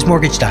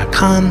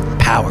musiciansmortgage.com,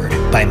 powered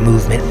by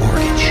Movement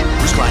Mortgage.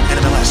 Bruce Cline,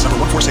 NMLS,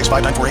 number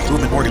 1465948.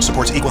 Movement Mortgage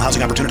supports equal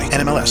housing opportunity.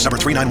 NMLS, number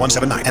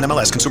 39179.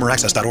 NMLS,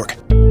 consumeraccess.org.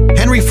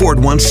 Henry Ford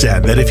once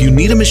said that if you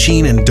need a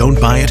machine and don't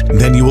buy it,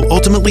 then you will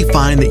ultimately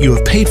find that you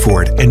have paid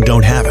for it and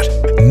don't have it.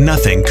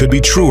 Nothing could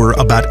be truer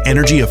about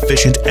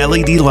energy-efficient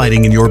LED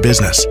lighting in your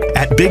business.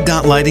 At Big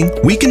Dot Lighting,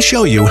 we can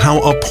show you how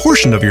a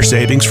portion of your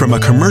savings from a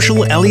commercial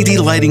LED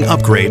lighting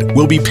upgrade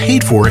will be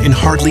paid for in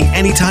hardly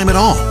any time at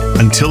all.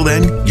 Until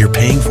then, you're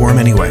paying for them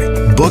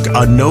anyway. Book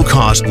a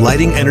no-cost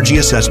lighting energy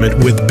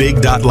assessment with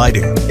Big Dot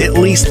Lighting. At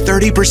least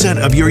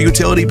 30% of your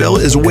utility bill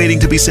is waiting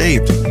to be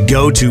saved.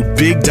 Go to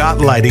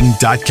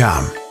bigdotlighting.com.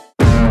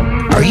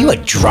 Are you a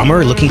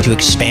drummer looking to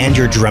expand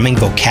your drumming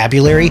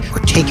vocabulary or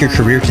take your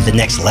career to the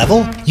next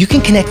level? You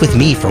can connect with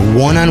me for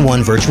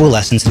one-on-one virtual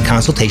lessons and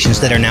consultations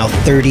that are now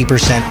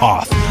 30%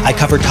 off. I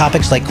cover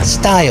topics like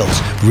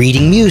styles,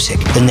 reading music,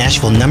 the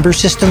Nashville number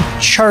system,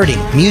 charting,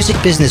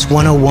 music business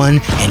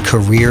 101, and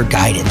career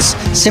guidance.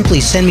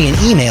 Simply send me an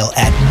email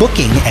at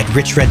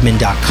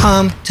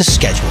booking@richredmond.com to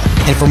schedule.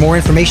 And for more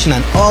information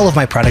on all of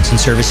my products and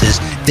services,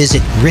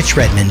 visit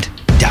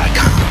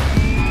richredmond.com.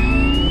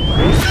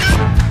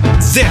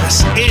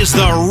 This is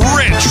the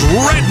Rich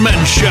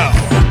Redmond Show.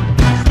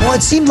 Well,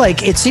 it seemed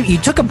you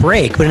took a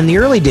break, but in the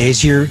early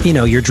days, your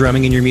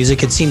drumming and your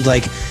music, it seemed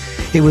like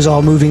it was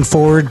all moving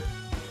forward.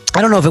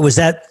 I don't know if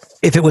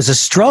it was a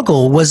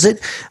struggle. Was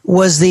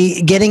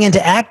the getting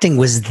into acting,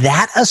 was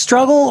that a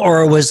struggle,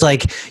 or was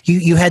like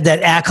you had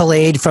that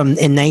accolade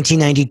in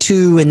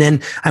 1992, and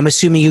then I'm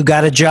assuming you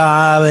got a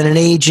job and an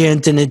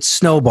agent, and it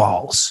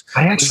snowballs?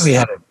 I actually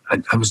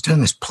I was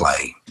doing this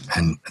play,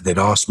 and they'd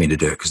asked me to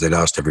do it because they'd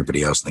asked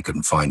everybody else and they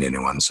couldn't find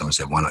anyone. Someone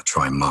said, why not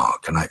try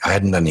Mark? And I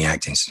hadn't done the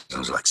acting since I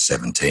was like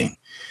 17.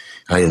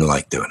 I didn't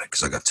like doing it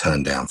because I got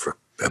turned down for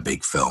a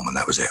big film, and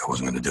that was it. I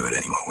wasn't going to do it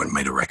anymore. I went and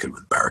made a record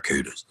with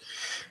Barracudas.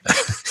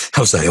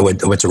 I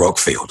went to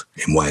Rockfield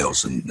in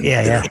Wales and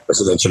did a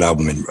presidential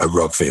album in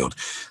Rockfield.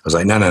 I was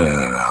like, no,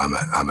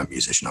 I'm a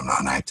musician. I'm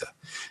not an actor.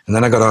 And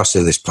then I got asked to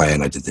do this play,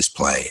 and I did this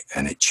play,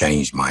 and it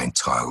changed my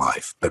entire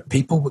life. But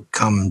people would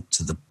come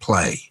to the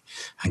play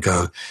and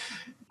go,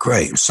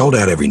 great, it was sold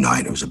out every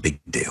night. It was a big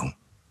deal.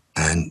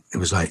 And it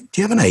was like,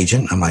 do you have an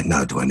agent? I'm like,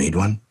 no, do I need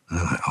one? And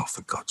I'm like, oh,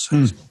 for God's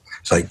sake.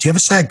 It's like, do you have a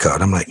SAG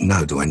card? I'm like,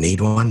 no, do I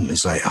need one?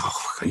 It's like,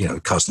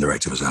 casting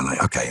director was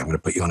like, okay, I'm going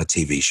to put you on a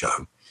TV show.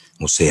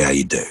 We'll see how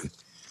you do.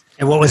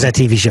 And what was that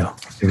TV show?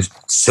 It was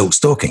Silk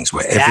Stockings,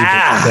 where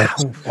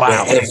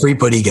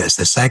everybody gets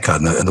their SAG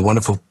card. And the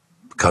wonderful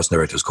casting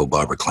director was called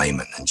Barbara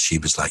Clayman, and she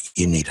was like,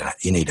 you need a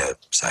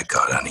SAG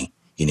card, honey.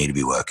 You need to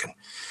be working.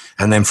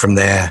 And then from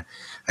there,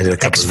 I did a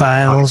couple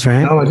X-Files,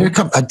 right? No, I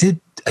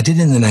did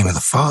In the Name of the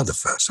Father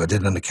first. So I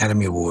did an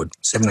Academy Award,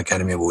 7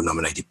 Academy Award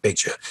nominated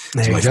picture.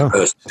 It's my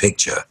first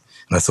picture,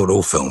 and I thought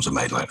all films are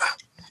made like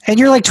that. And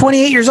you're like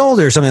 28 years old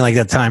or something like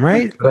that time,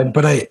 right?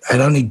 But I'd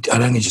only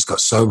just got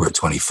sober at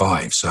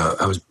 25, so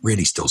I was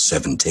really still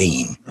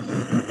 17.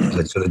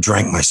 I sort of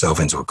drank myself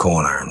into a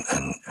corner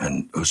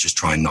and I was just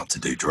trying not to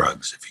do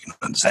drugs, if you can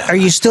understand. Are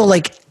you still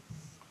like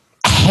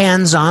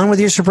hands-on with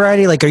your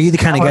sobriety? Like, are you the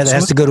kind of guy that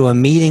has to go to a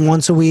meeting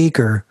once a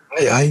week, or?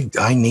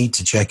 I need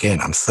to check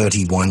in. I'm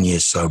 31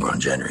 years sober on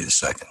January the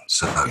 2nd.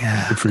 So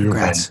good for you.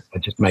 Congrats. I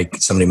just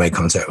somebody made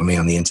contact with me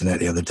on the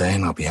internet the other day,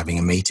 and I'll be having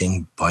a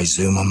meeting by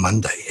Zoom on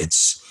Monday.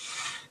 It's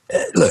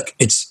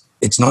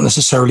not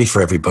necessarily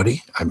for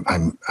everybody.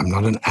 I'm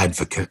not an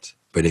advocate,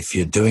 but if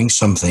you're doing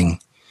something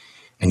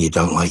and you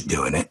don't like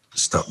doing it,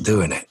 stop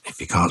doing it. If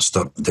you can't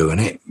stop doing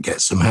it, get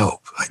some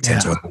help. I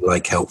tend to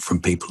like help from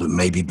people who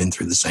maybe been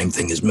through the same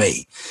thing as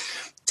me.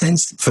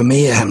 For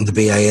me, it happened to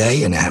be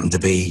AA, and it happened to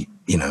be,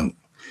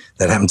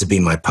 that happened to be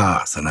my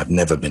path, and I've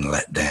never been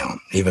let down.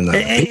 Even though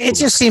it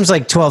just seems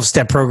like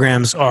 12-step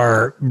programs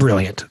are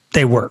brilliant.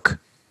 They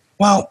work.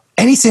 Well,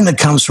 anything that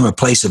comes from a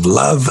place of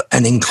love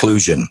and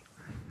inclusion.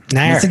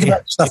 Think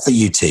about the stuff that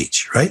you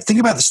teach, right? Think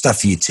about the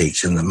stuff that you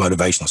teach and the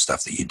motivational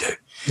stuff that you do.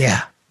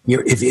 Yeah.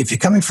 If you're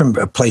coming from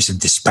a place of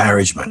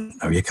disparagement,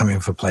 or you're coming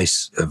from a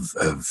place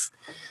of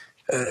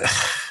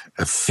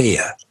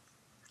fear,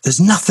 there's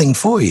nothing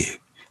for you.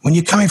 When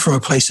you're coming from a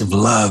place of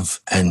love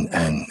and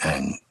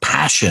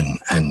passion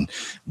and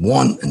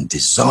want and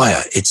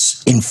desire,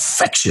 it's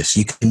infectious.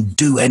 You can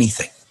do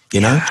anything,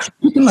 You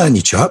can learn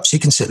your chops. You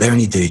can sit there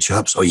and you do your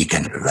chops, or you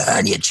can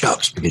learn your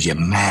chops because you're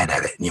mad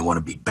at it and you want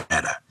to be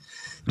better.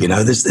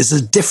 There's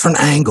a different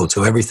angle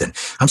to everything.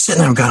 I'm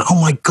sitting there and going,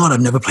 oh my God,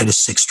 I've never played a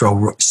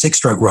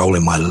six-stroke roll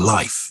in my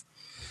life.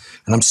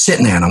 And I'm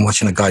sitting there and I'm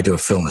watching a guy do a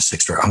film with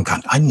 6-stroke. I'm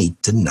going, I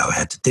need to know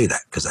how to do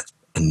that because that's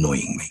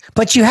annoying me.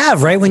 But you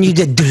have, right? When you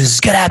did,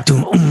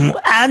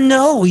 I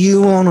know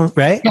you want to,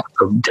 right?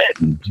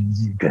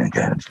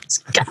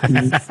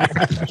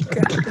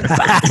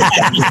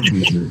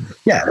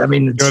 Yeah, I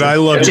mean,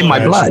 it's in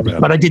my blood,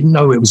 but I didn't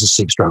know it was a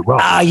 6-stroke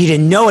roll. You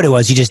didn't know what it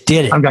was. You just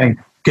did it. I'm going,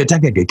 okay,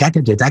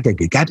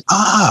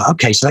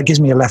 so that gives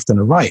me a left and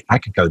a right. I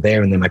could go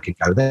there and then I could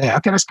go there.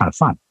 Okay, that's kind of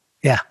fun.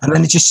 Yeah. And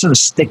then it just sort of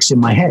sticks in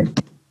my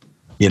head.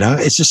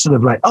 It's just sort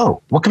of like,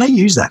 oh, what can I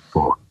use that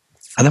for?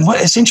 And then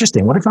it's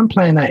interesting. What if I'm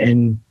playing that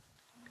in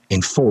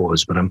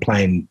fours, but I'm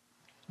playing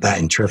that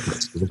in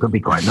triplets? Because it could be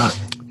quite nice.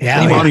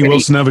 Yeah. Lonnie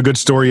Wilson have a good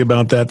story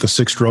about that, the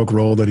 6-stroke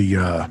roll that he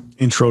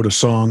introed a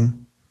song.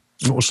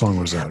 What song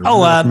was that?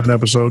 An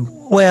episode?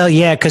 Well,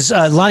 yeah, because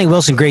Lonnie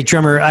Wilson, great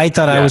drummer. I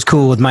thought I was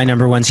cool with my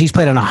number ones. He's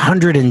played on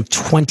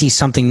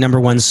 120-something number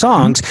one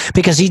songs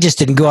because he just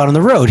didn't go out on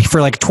the road. For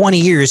like 20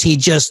 years, he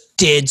just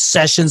did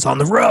sessions on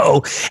the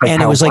road.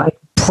 And it was like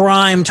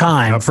prime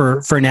time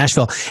for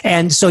Nashville.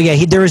 And so,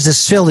 there was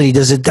this fill that he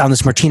does it on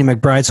this Martina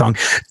McBride song.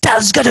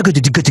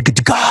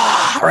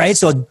 Right?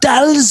 So, so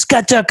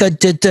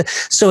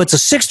it's a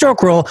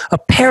 6-stroke roll, a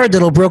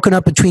paradiddle broken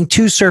up between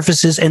two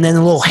surfaces, and then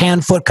a little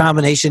hand-foot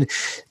combination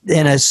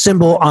and a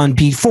cymbal on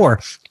beat 4.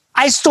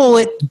 I stole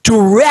it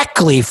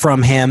directly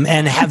from him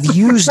and have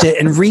used it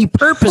and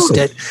repurposed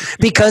it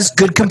because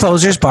good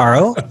composers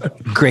borrow,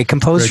 great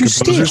composers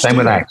steal. Same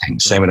with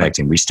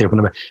acting. We steal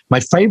from them. My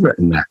favorite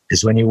in that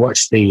is when you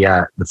watch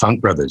the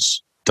Funk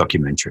Brothers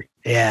documentary.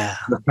 Yeah.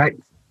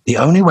 The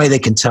only way they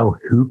can tell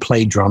who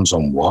played drums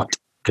on what,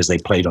 because they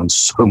played on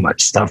so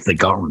much stuff they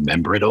can't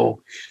remember it all,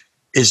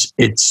 is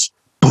it's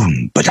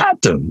boom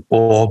ba-da-dum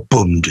or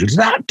boom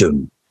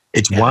da-da-dum.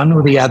 It's one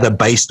or the other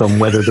based on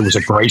whether there was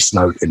a grace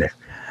note in it.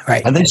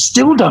 Right. And they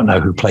still don't know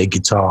who played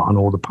guitar on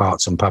all the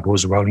parts on Papa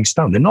Was a Rolling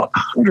Stone. They're not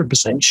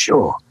 100%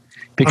 sure.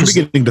 Because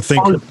I'm beginning to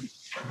think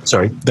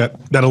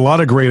that a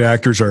lot of great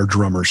actors are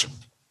drummers.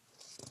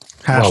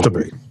 Has to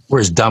be. We're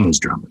as dumb as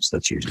drummers.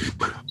 That's usually.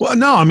 Well,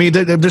 no, I mean,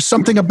 there's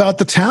something about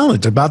the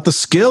talent, about the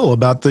skill,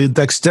 about the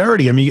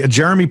dexterity. I mean,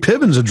 Jeremy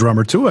Piven's a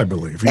drummer too, I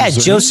believe.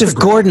 Joseph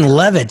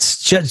Gordon-Levitt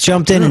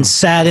jumped in and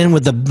sat in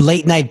with the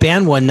late night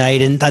band one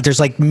night, and there's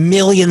like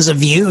millions of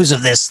views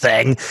of this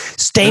thing.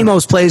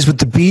 Stamos plays with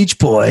the Beach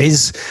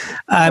Boys.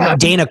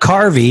 Dana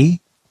Carvey.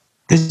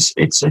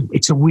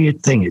 It's a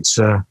weird thing. It's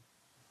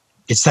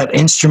that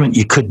instrument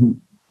you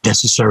couldn't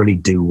necessarily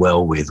do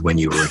well with when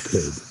you were a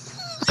kid.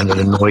 And it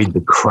annoyed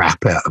the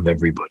crap out of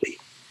everybody.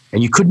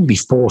 And you couldn't be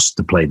forced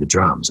to play the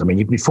drums. I mean,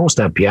 you could be forced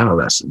to have piano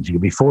lessons. You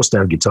could be forced to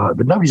have guitar,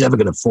 but nobody's ever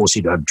going to force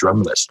you to have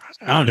drum lessons.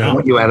 Oh, no. I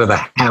want you out of the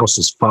house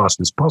as fast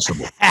as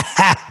possible.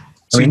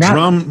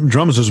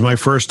 Drums was my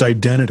first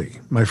identity,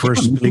 my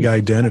first big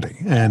identity.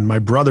 And my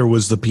brother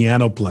was the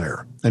piano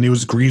player, and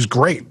he's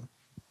great.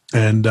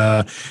 And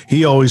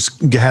he always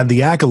had the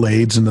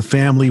accolades, and the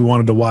family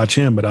wanted to watch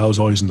him, but I was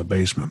always in the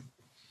basement.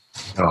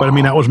 Oh. But I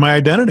mean, that was my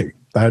identity.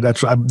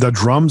 The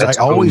drums. I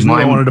always knew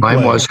I wanted to play.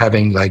 Mine was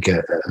having like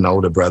an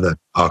older brother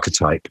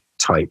archetype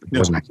type. It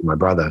wasn't actually my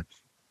brother,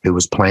 who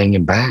was playing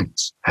in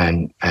bands,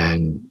 and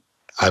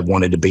I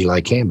wanted to be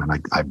like him, and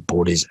I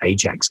bought his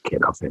Ajax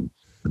kit off him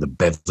with a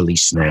Beverly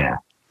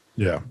snare.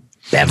 Yeah,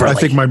 Beverly. I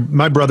think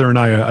my brother and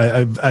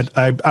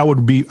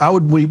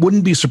we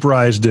wouldn't be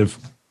surprised if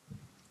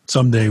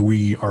someday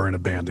we are in a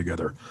band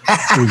together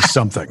doing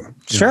something.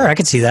 Sure, I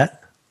could see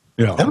that.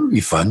 Yeah, that would be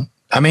fun.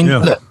 I mean,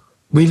 look,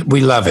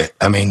 we love it.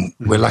 I mean,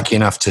 we're lucky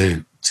enough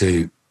to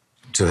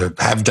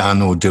have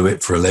done or do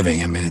it for a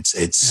living. I mean,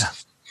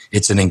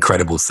 it's an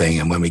incredible thing.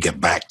 And when we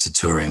get back to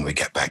touring, we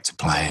get back to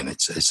playing.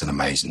 It's an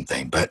amazing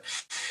thing. But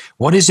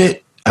what is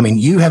it? I mean,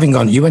 you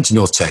went to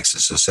North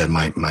Texas. I said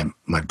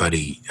my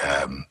buddy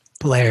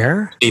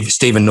Blair,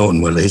 Stephen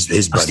Norton. Well,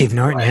 his buddy. Steve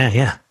Norton. Blair.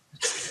 Yeah.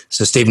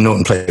 So Stephen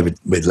Norton played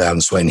with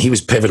Loudon Swain. He was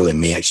pivotal in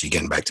me actually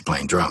getting back to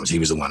playing drums. He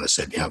was the one that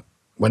said,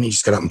 why don't you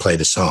just get up and play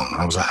the song?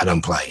 And I was like, I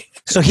don't play.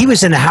 So he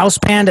was in a house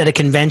band at a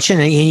convention,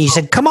 and he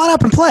said, come on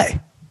up and play.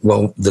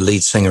 Well, the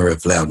lead singer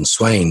of Loudon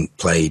Swain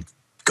played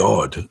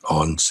God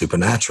on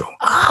Supernatural.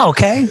 Oh,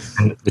 okay.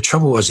 And the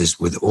trouble is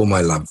with all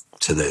my love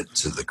to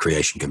the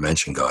Creation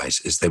Convention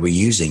guys, is they were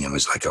using him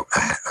as like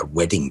a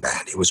wedding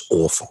band. It was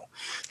awful.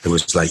 There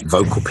was like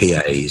vocal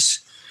PAs.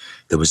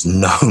 There was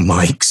no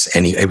mics.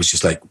 It was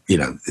just like,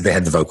 they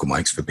had the vocal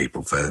mics for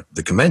people for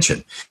the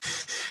convention.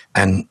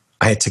 And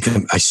I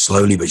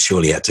slowly but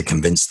surely had to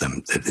convince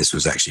them that this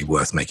was actually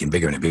worth making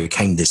bigger. And it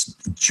became this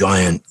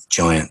giant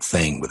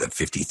thing with a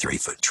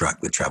 53-foot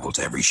truck that traveled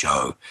to every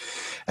show.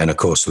 And of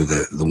course, with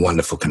the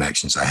wonderful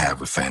connections I have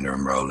with Fender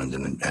and Roland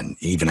and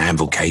even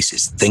Anvil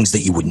cases, things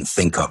that you wouldn't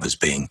think of as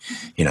being,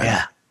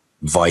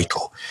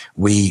 vital.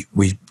 We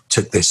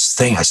took this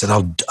thing. I said,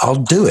 I'll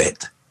do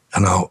it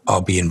and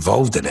I'll be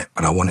involved in it,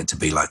 but I want it to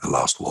be like The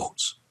Last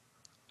Waltz.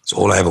 It's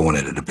all I ever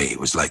wanted it to be. It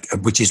was like,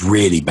 which is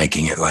really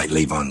making it like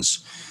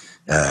Levon's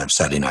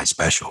Saturday Night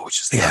Special,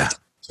 which is the idea.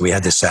 So we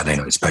had this Saturday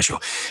Night Special,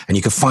 and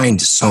you could find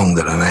a song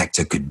that an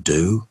actor could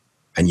do,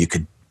 and you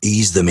could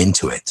ease them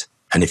into it.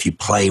 And if you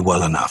play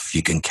well enough,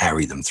 you can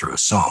carry them through a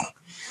song.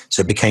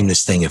 So it became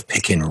this thing of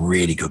picking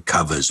really good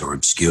covers or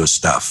obscure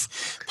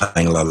stuff,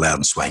 playing a lot of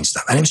Loudon Swain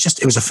stuff. And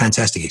it was a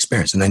fantastic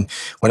experience. And then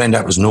what ended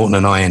up was Norton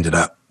and I ended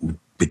up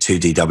with 2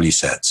 DW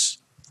sets,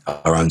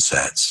 our own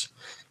sets,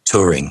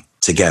 touring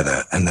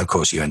together. And of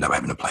course you end up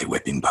having to play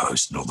whipping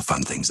post and all the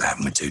fun things that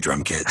happen with 2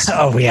 drum kits.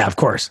 Oh yeah, of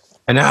course.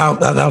 And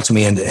that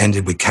ultimately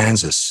ended with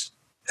Kansas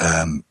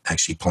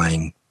actually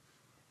playing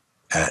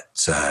at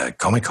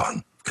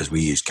Comic-Con, because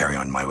we used Carry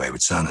On My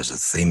Wayward Son as a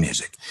theme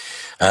music.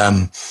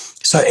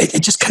 So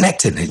it just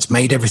connected. It's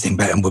made everything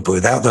better. And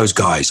without those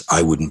guys,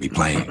 I wouldn't be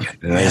playing again.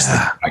 And I just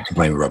think back to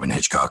playing with Robyn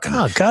Hitchcock.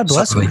 And God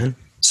bless him, man.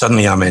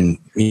 Suddenly I'm in,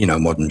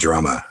 modern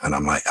drummer, and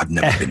I'm like, I've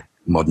never been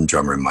a modern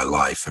drummer in my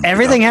life. And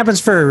everything happens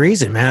for a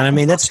reason, man. I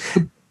mean, that's...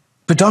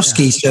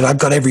 Podofsky said, I've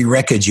got every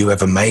record you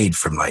ever made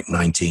from like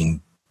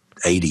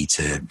 1980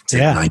 to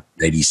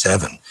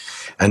 1987.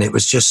 And it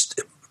was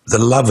just the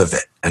love of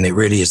it. And it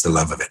really is the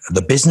love of it.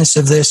 The business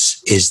of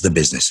this is the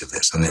business of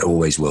this, and it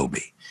always will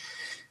be.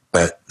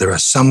 But there are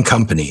some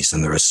companies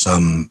and there are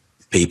some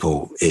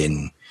people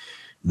in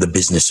the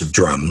business of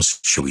drums,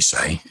 shall we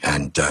say,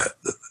 and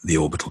the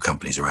orbital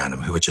companies around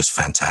them who are just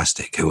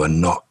fantastic, who are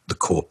not the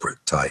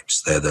corporate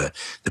types. They're the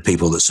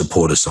people that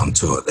support us on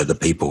tour. They're the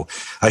people.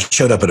 I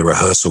showed up at a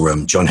rehearsal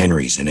room, John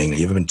Henry's in England.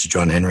 You ever been to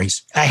John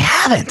Henry's? I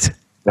haven't.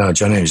 No,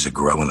 John Henry's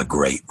one of the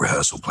great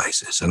rehearsal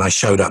places. And I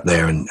showed up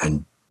there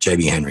and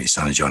J.B. Henry,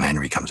 son of John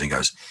Henry, comes and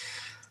goes,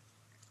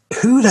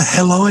 who the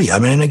hell are you? I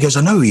mean, he goes,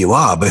 I know who you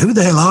are, but who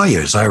the hell are you?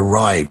 As I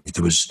arrived,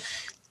 there was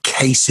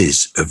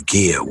cases of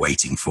gear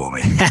waiting for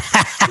me.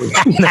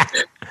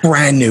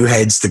 Brand new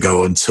heads to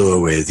go on tour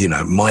with,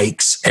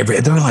 mics,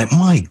 everything. They were like,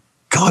 my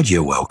God,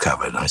 you're well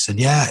covered. And I said,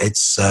 yeah,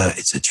 it's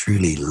a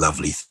truly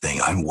lovely thing.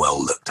 I'm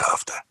well looked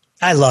after.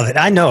 I love it.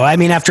 I know. I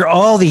mean, after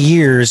all the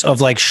years of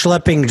like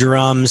schlepping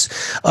drums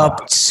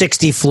up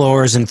 60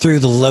 floors and through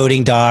the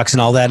loading docks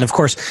and all that. And of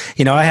course,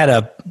 I had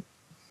a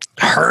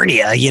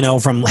hernia,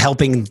 from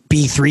helping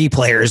B3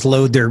 players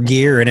load their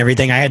gear and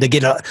everything. I had to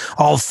get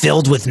all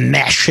filled with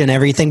mesh and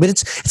everything, but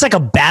it's like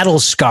a battle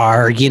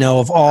scar,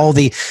 of all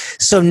the.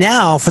 So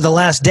now for the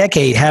last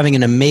decade, having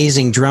an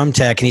amazing drum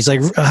tech, and he's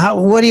like,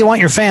 what do you want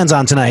your fans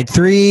on tonight?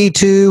 3,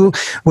 2,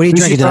 what are you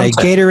drinking tonight?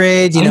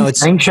 Gatorade,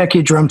 it's. And check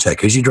your drum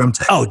tech. Who's your drum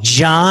tech? Oh,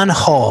 John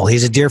Hull.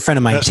 He's a dear friend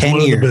of mine. Best 10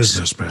 years. The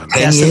business, man.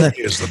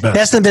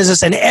 Best in the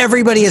business, and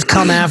everybody has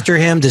come after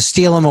him to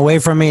steal him away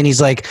from me, and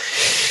he's like,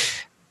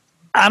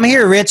 I'm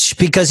here, Rich,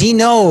 because he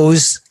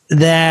knows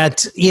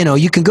that,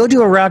 you can go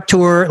do a rock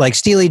tour like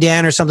Steely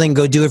Dan or something,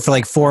 go do it for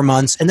like 4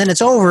 months, and then it's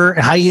over.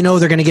 How do you know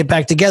they're going to get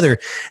back together?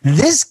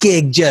 This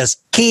gig just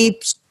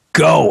keeps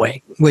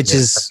going, which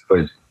is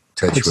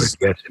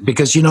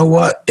because you know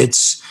what? It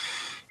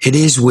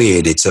is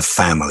weird. It's a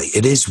family.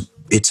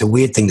 It's a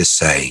weird thing to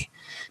say,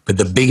 but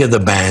the bigger the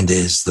band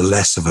is, the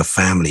less of a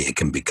family it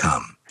can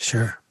become.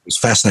 Sure. It's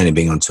fascinating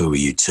being on tour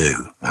with you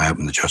too. I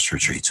opened the Joshua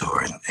Tree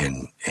tour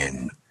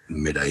in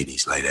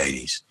mid-'80s, late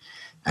 80s.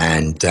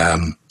 And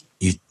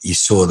you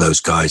saw those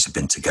guys have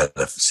been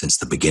together since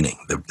the beginning.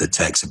 The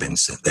techs have been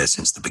there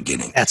since the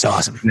beginning. That's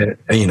awesome.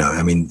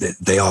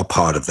 They are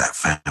part of that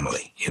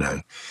family,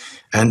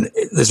 And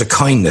there's a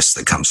kindness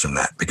that comes from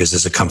that because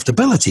there's a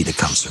comfortability that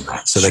comes from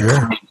that. So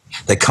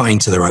they're kind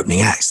to their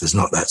opening acts. There's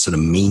not that sort of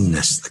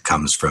meanness that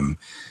comes from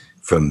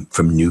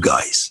new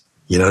guys.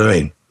 You know what I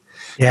mean?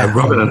 Yeah.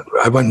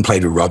 I went and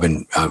played with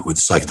Robyn with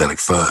Psychedelic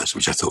Furs,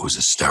 which I thought was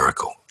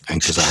hysterical. And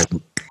because I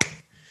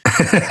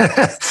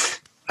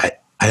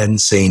hadn't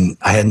seen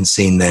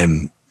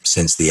them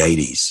since the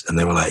 80s, and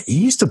they were like, "You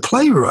used to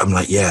play with Robyn?" I'm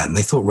like, "Yeah," and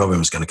they thought Robyn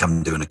was going to come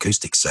and do an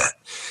acoustic set,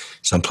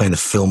 so I'm playing the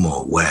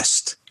Fillmore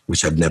West,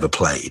 which I'd never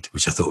played,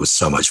 which I thought was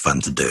so much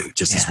fun to do.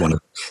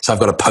 So I've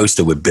got a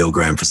poster with Bill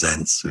Graham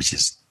Presents, which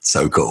is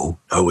so cool.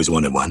 I always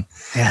wanted one.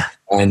 Yeah,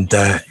 and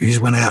we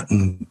just went out,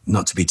 and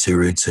not to be too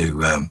rude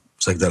to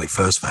Psychedelic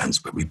Furs fans,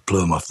 but we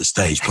blew them off the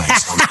stage playing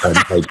songs I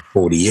hadn't played for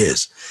 40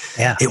 years.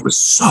 Yeah, it was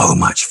so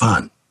much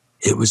fun.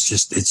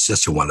 It's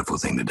such a wonderful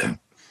thing to do.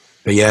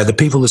 But yeah, the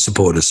people that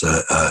support us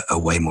are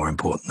way more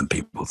important than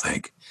people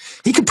think.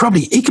 He could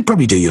probably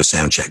do your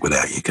sound check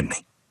without you, couldn't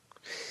he?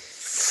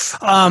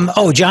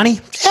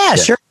 Johnny? Yeah,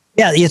 sure.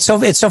 Yeah, it's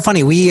so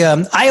funny.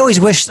 I always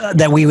wish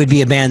that we would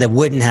be a band that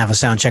wouldn't have a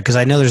sound check, because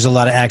I know there's a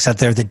lot of acts out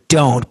there that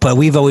don't, but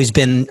we've always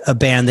been a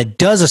band that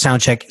does a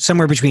sound check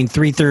somewhere between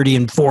 3:30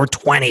 and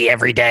 4:20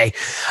 every day.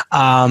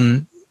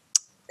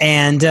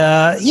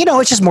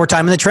 It's just more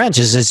time in the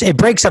trenches. It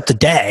breaks up the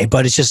day,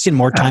 but it's just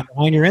more time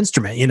behind your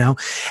instrument,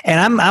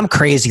 And I'm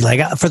crazy. Like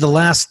for the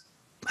last,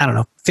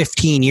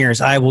 15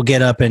 years, I will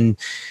get up and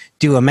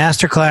do a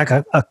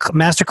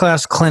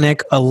masterclass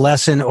clinic, a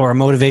lesson, or a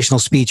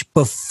motivational speech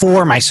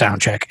before my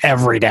sound check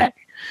every day.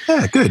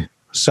 Yeah, good.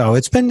 So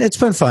it's been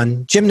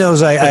fun. Jim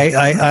knows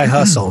I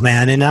hustle,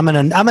 man, and I'm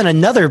in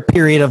another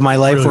period of my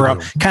life where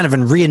I'm kind of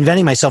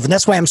reinventing myself, and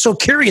that's why I'm so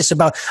curious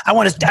about. I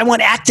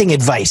want acting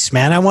advice,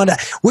 man.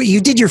 What you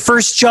did your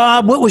first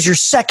job? What was your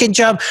second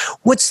job?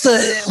 What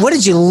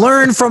did you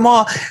learn from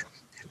all?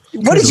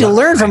 What did you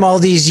learn from all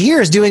these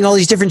years doing all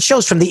these different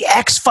shows, from the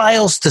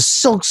X-Files to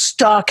Silk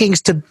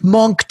Stockings to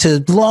Monk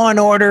to Law and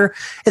Order?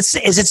 Is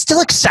it still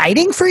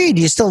exciting for you?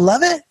 Do you still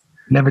love it?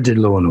 Never did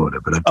Law and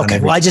Order, but I've done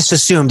everything. Well, I just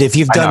assumed if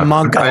you've done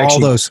Monk, all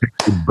those.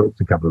 Booked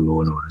a couple of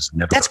Law and Orders.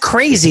 That's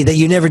crazy that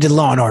you never did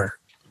Law and Order.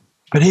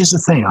 But here's the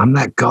thing: I'm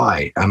that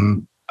guy.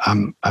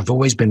 I've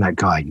always been that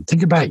guy.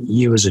 Think about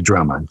you as a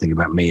drummer, and think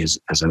about me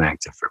as an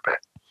actor for a bit.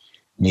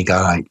 And you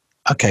go like,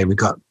 okay, we've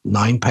got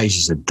 9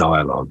 pages of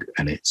dialogue,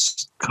 and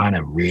it's kind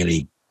of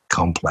really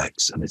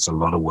complex, and it's a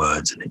lot of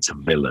words, and it's a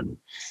villain.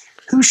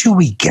 Who shall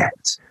we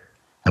get?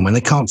 And when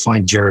they can't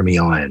find Jeremy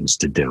Irons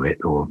to do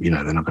it, or, they're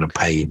not going to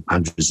pay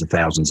hundreds of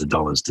thousands of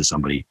dollars to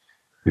somebody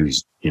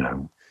who's,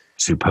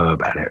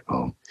 superb at it,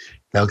 or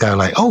they'll go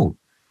like, oh,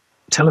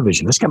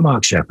 television, let's get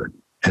Mark Sheppard.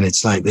 And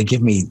it's like, they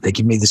give me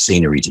the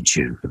scenery to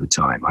chew for the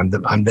time.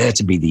 I'm there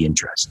to be the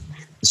interest.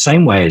 The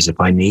same way as if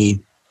I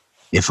need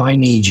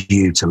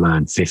you to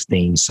learn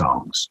 15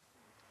 songs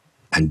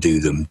and do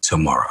them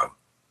tomorrow,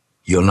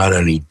 you'll not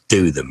only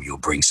do them, you'll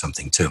bring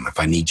something to them. If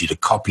I need you to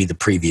copy the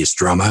previous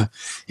drummer,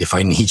 if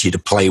I need you to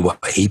play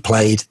what he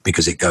played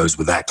because it goes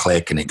with that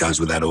click and it goes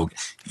with that org,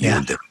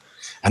 you'll do it.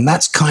 And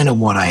that's kind of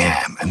what I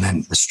am. And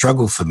then the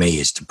struggle for me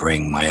is to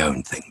bring my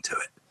own thing to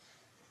it.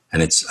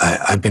 And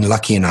I've been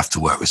lucky enough to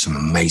work with some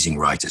amazing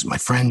writers. My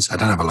friends, I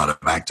don't have a lot of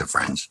actor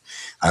friends.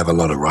 I have a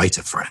lot of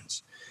writer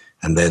friends.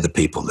 And they're the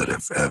people that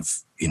have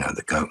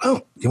that go,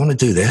 oh, you want to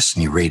do this?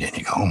 And you read it and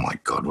you go, oh my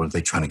God, what are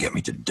they trying to get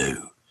me to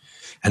do?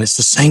 And it's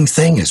the same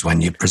thing as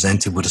when you're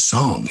presented with a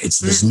song.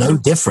 There's no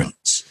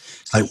difference.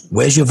 It's like,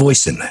 where's your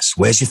voice in this?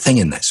 Where's your thing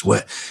in this?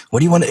 What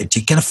do you want to, do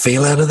you get a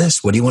feel out of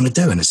this? What do you want to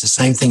do? And it's the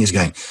same thing as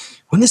going,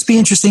 wouldn't this be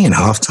interesting in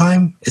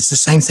halftime? It's the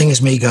same thing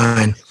as me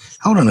going,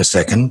 hold on a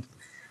second.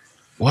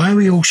 Why are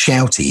we all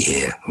shouty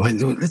here?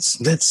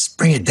 Let's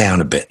bring it down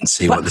a bit and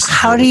see what this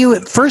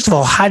is. First of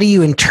all, how do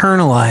you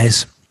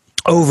internalize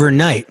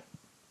overnight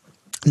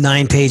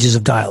 9 pages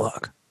of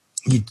dialogue?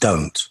 You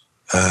don't.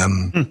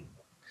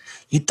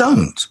 You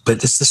don't.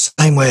 But it's the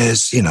same way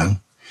as,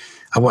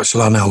 I watched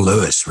Lionel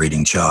Lewis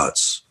reading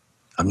charts.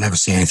 I've never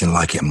seen anything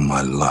like it in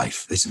my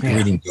life.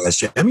 Reading jazz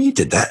charts. I mean, you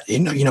did that. You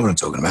know what I'm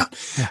talking about.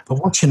 Yeah.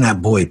 But watching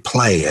that boy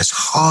play as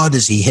hard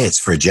as he hits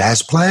for a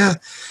jazz player,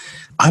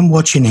 I'm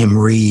watching him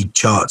read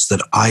charts that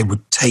I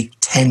would take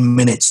 10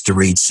 minutes to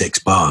read 6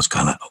 bars.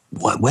 Kind of,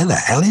 where the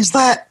hell is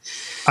that?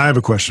 I have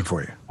a question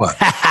for you. What?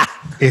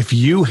 If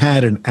you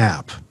had an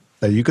app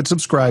that you could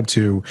subscribe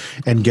to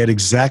and get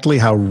exactly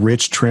how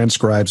Rich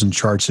transcribes and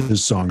charts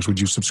his songs, would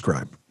you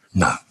subscribe?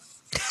 No.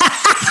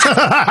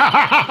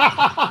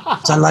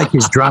 I like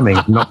his drumming.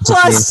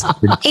 Plus,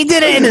 he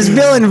did it in his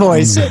villain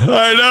voice.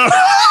 I know.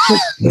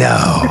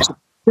 No.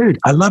 Dude,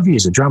 I love you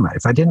as a drummer.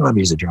 If I didn't love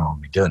you as a drummer, I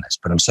wouldn't be doing this.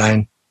 But I'm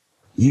saying,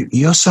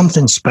 you're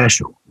something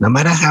special. No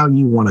matter how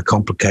you want to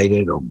complicate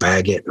it or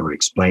bag it or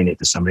explain it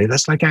to somebody,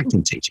 that's like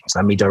acting teaching. It's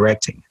like me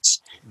directing.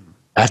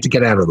 I have to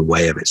get out of the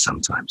way of it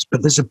sometimes.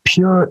 But there's a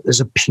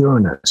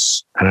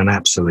pureness and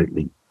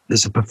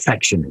there's a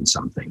perfection in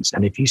some things.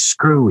 And if you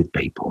screw with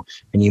people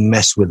and you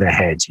mess with their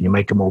heads and you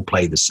make them all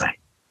play the same,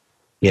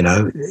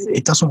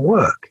 it doesn't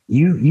work.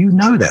 You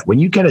know that when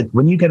you get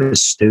a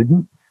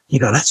student, you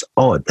go, that's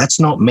odd. That's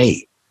not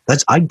me.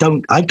 I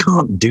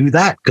can't do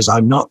that because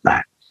I'm not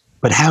that.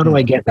 But how do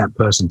I get that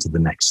person to the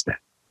next step?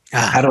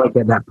 How do I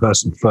get that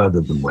person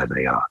further than where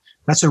they are?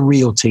 That's a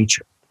real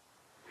teacher.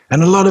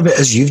 And a lot of it,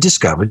 as you've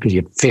discovered, because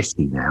you're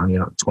 50 now,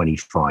 you're not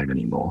 25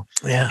 anymore.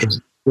 Yeah.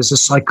 There's a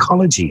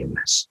psychology in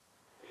this.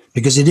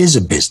 Because it is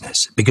a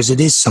business, because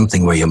it is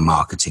something where you're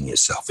marketing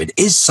yourself. It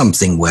is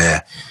something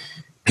where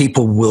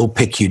people will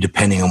pick you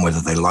depending on whether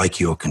they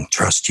like you or can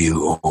trust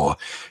you or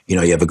you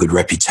have a good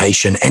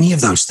reputation, any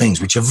of those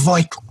things which are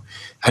vital.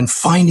 And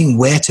finding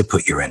where to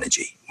put your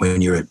energy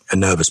when you're a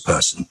nervous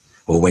person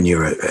or when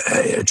you're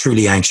a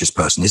truly anxious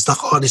person is the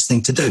hardest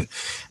thing to do.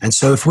 And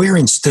so if we're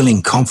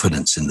instilling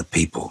confidence in the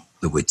people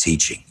that we're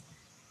teaching,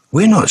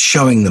 we're not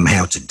showing them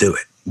how to do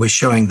it. We're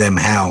showing them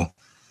how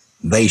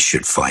they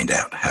should find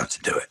out how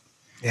to do it.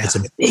 Yeah. It's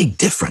a big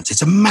difference.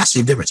 It's a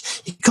massive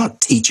difference. You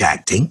can't teach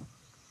acting.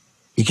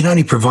 You can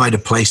only provide a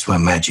place where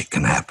magic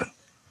can happen.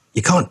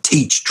 You can't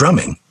teach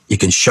drumming. You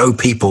can show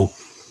people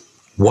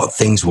what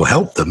things will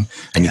help them,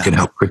 and you can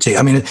help critique.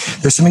 I mean,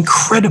 there's some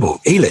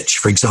incredible, Elitch,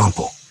 for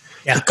example.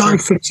 Yeah. The guy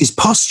fixes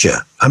posture.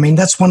 I mean,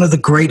 that's one of the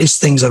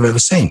greatest things I've ever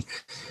seen.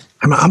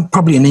 I mean, I'm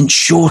probably an inch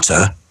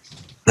shorter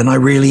than I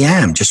really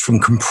am just from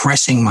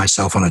compressing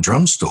myself on a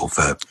drum stool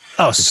for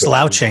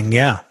slouching,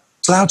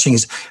 Slouching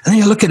is, and then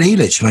you look at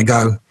Elitch and I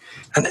go,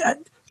 and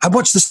I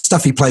watch the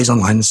stuff he plays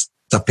online and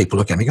stuff people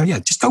look at me and go,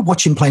 just go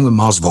watch him playing with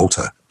Mars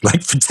Volta,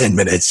 like for 10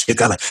 minutes. You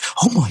go like,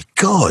 oh my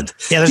God.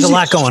 Yeah, there's a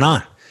lot going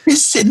on.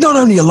 It's not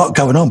only a lot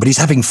going on, but he's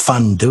having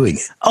fun doing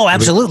it. Oh,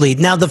 absolutely.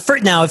 Now, if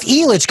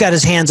Elitch got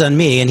his hands on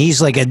me, and he's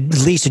like at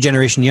least a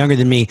generation younger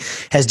than me,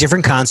 has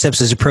different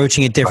concepts, is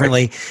approaching it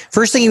differently. Right.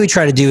 First thing he would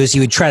try to do is he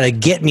would try to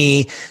get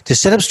me to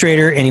sit up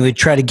straighter, and he would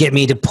try to get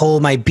me to pull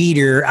my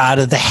beater out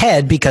of the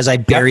head because I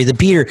bury the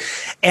beater.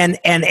 And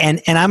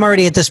I'm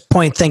already at this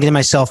point thinking to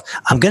myself,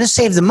 I'm going to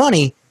save the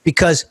money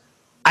because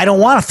I don't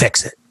want to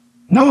fix it.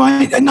 No,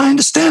 I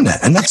understand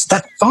that. And that's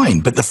fine.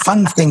 But the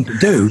fun thing to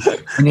do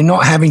when you're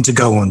not having to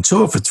go on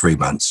tour for 3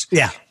 months.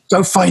 Yeah.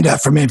 Go find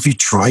out from him if you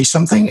try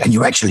something and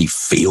you actually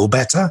feel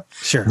better.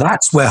 Sure.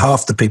 That's where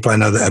half the people I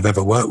know that have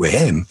ever worked with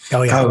him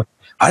go,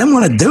 I don't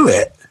want to do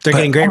it. They're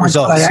getting great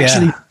results.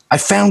 I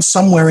found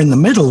somewhere in the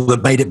middle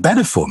that made it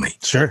better for me.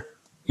 Sure.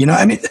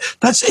 I mean,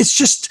 it's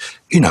just,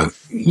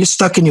 you're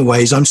stuck in your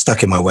ways. I'm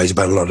stuck in my ways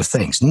about a lot of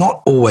things.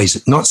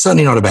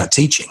 Certainly not about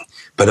teaching,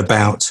 but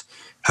about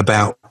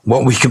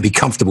what we can be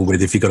comfortable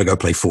with if you've got to go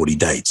play 40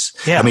 dates.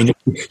 Yeah. I mean,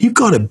 you've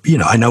got to,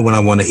 I know when I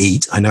want to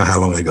eat, I know how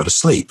long I got to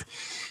sleep.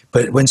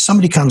 But when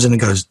somebody comes in and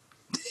goes,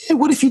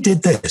 what if you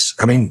did this?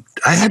 I mean,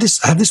 I have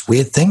this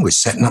weird thing with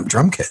setting up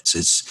drum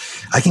kits.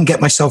 I can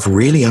get myself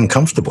really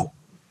uncomfortable.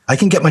 I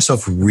can get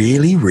myself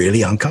really,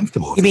 really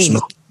uncomfortable.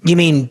 You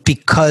mean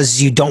because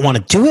you don't want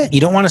to do it?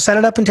 You don't want to set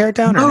it up and tear it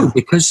down? No,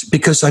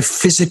 because I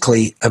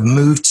physically have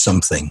moved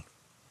something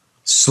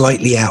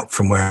slightly out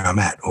from where I'm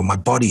at, or my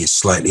body is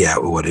slightly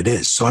out of what it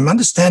is. So I'm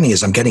understanding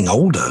as I'm getting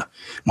older,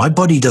 my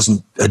body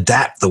doesn't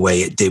adapt the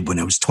way it did when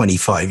it was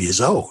 25 years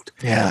old.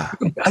 Yeah.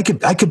 I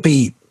could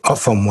be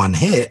off on one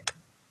hip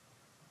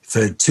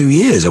for 2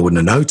 years. I wouldn't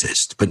have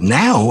noticed. But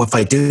now if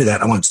I do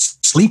that, I won't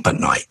sleep at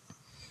night.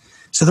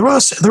 So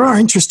there are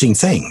interesting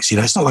things.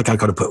 It's not like I've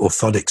got to put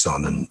orthotics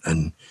on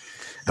and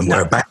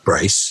wear a back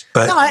brace.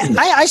 But no,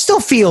 I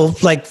still feel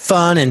like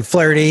fun and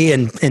flirty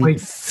and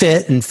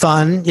fit and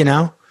fun,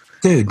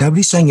 Dude,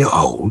 nobody's saying you're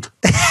old.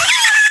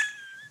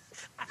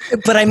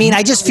 But I mean,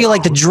 I just feel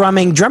like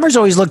drummers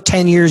always look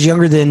 10 years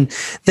younger than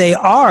they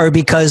are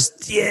because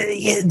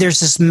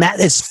there's this,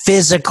 it's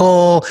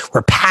physical.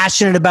 We're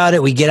passionate about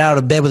it. We get out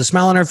of bed with a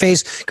smile on our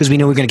face because we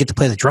know we're going to get to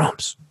play the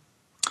drums.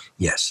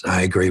 Yes,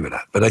 I agree with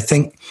that. But I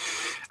think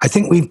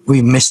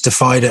we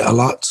mystified it a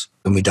lot,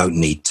 and we don't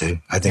need to.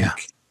 I think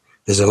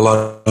there's a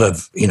lot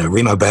of,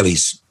 Remo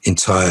Belli's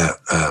entire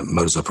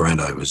modus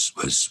operandi was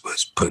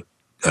put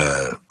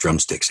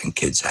drumsticks in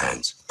kids'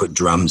 hands, put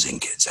drums in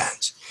kids'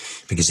 hands,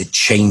 because it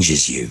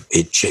changes you.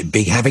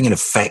 Having an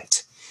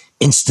effect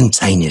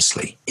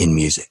instantaneously in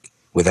music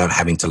without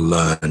having to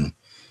learn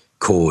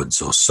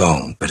chords or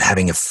song, but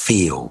having a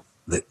feel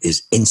that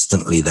is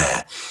instantly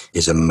there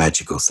is a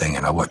magical thing.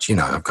 And I watch,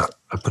 I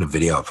put a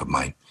video up of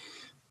my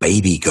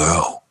baby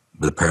girl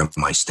with a pair of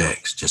my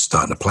sticks just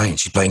starting to play, and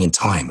she's playing in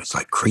time. It's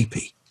like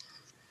creepy.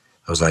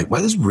 I was like,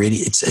 well,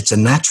 it's a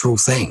natural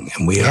thing.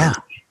 And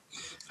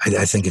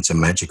I think it's a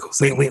magical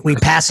thing. We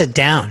pass it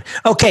down.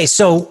 Okay.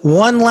 So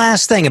one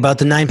last thing about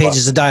the 9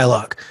 pages of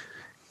dialogue.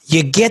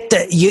 You get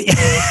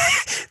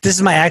this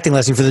is my acting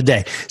lesson for the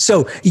day.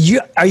 So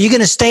are you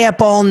going to stay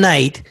up all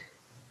night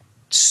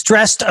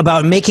stressed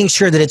about making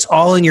sure that it's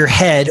all in your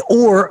head,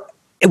 or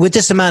with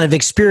this amount of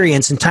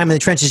experience and time in the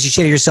trenches, you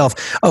say to yourself,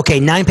 okay,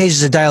 9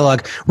 pages of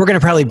dialogue, we're going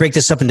to probably break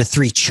this up into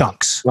 3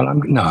 chunks? Well,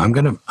 I'm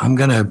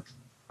going to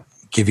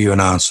give you an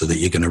answer that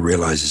you're going to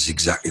realize is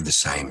exactly the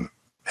same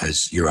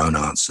as your own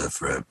answer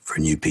for a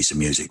new piece of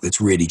music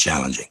that's really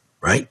challenging,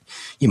 right?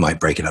 You might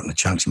break it up into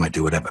chunks, you might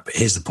do whatever, but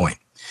here's the point.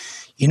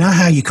 You know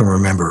how you can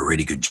remember a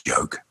really good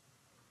joke?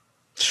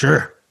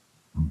 Sure.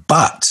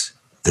 But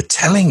the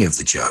telling of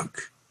the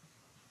joke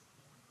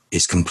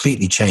is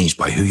completely changed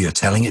by who you're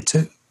telling it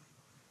to,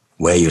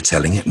 where you're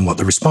telling it, and what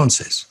the response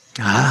is.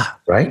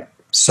 Right?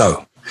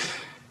 So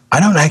I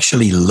don't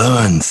actually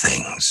learn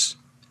things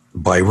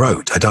by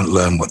rote. I don't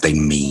learn what they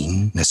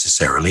mean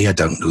necessarily. I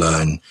don't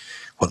learn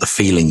what the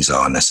feelings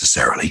are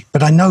necessarily,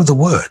 but I know the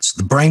words.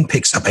 The brain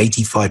picks up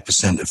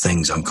 85% of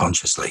things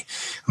unconsciously.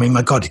 I mean,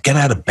 my God, get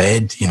out of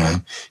bed, go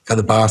to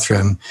the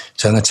bathroom,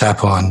 turn the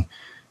tap on,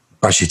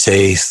 brush your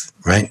teeth,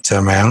 right?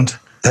 Turn around.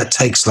 That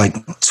takes like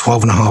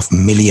 12.5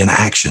 million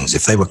actions.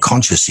 If they were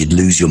conscious, you'd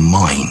lose your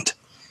mind.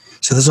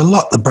 So there's a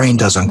lot the brain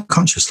does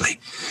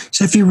unconsciously.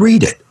 So if you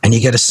read it and you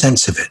get a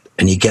sense of it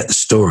and you get the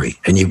story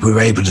and you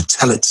were able to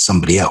tell it to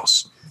somebody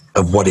else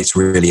of what it's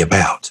really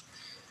about,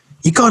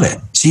 you got it.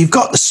 So you've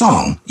got the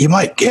song. You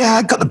might,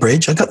 I got the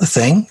bridge. I got the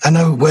thing. I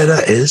know where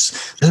that is.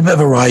 There's a bit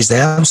of a rise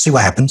there. We'll see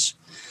what happens.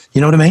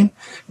 You know what I mean?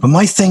 But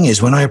my thing is,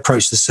 when I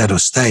approach the set or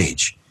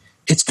stage,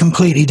 it's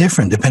completely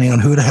different depending on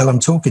who the hell I'm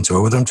talking to,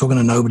 or whether I'm talking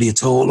to nobody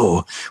at all,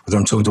 or whether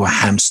I'm talking to a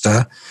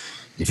hamster,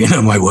 if you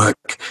know my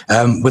work,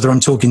 whether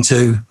I'm talking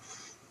to,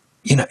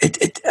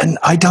 and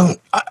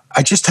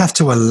I just have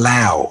to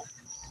allow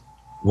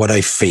what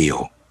I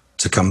feel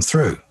to come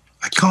through.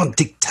 I can't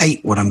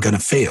dictate what I'm going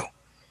to feel.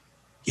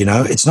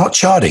 It's not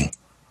charting.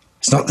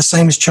 It's not the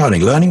same as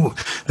charting. Learning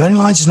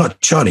lines is not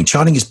charting.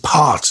 Charting is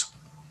part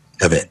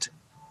of it.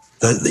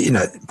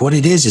 What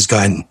it is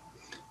going,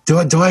 do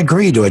I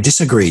agree? Do I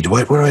disagree?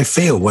 What do I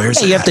feel? Where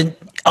is it? You have to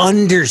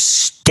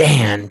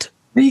understand.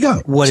 There you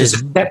go. What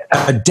is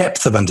a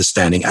depth of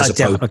understanding as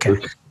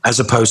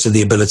opposed to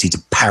the ability to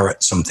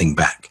parrot something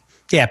back.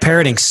 Yeah,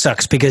 parroting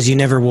sucks because you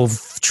never will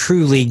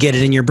truly get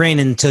it in your brain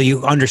until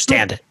you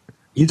understand it.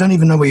 You don't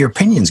even know what your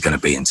opinion's going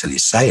to be until you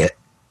say it.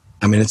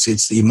 I mean,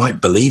 it's you might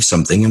believe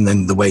something, and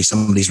then the way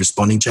somebody's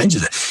responding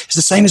changes it. It's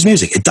the same as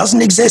music. It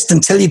doesn't exist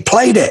until you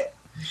played it.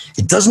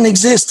 It doesn't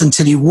exist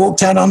until you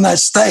walked out on that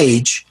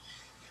stage,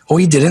 or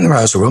you did it in the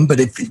rehearsal room.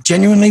 But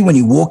genuinely, when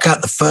you walk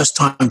out the first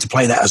time to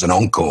play that as an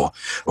encore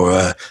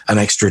or an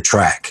extra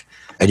track,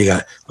 and you go,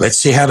 let's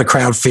see how the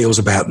crowd feels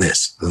about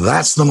this.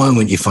 That's the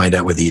moment you find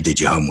out whether you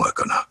did your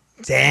homework or not.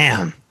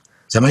 Damn.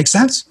 Does that make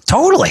sense?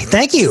 Totally.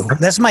 Thank you.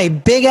 That's my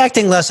big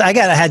acting lesson. I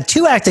had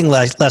 2 acting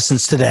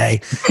lessons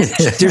today.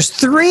 There's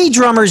 3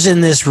 drummers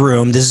in this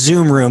room, this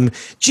Zoom room.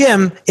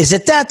 Jim, is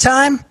it that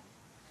time?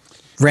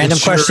 Random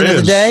question of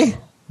the day.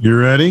 You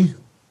ready?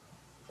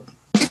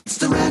 It's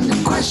the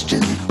random question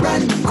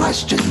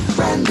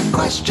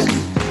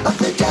of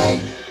the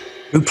day.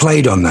 Who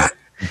played on that?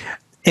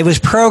 It was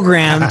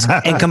programmed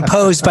and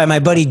composed by my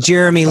buddy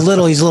Jeremy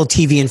Little. He's a little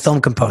TV and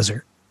film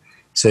composer.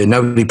 So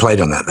nobody played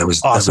on that. That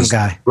was awesome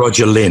guy.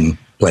 Roger Lynn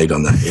played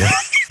on that. Yeah.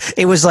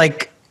 It was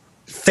like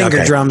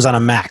finger drums on a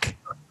Mac.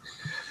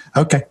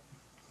 Okay.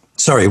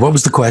 Sorry, what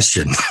was the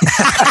question? Is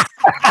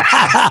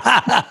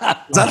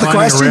that the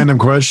question? A random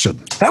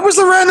question. That was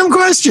the random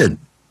question.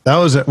 That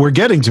was it. We're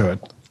getting to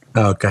it.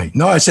 Okay.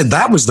 No, I said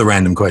that was the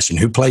random question.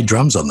 Who played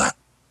drums on that?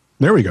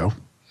 There we go.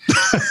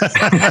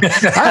 I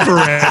have a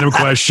random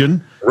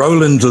question.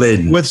 Roland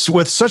Lynn. With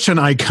such an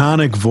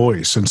iconic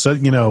voice and so,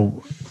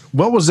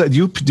 what was that?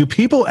 Do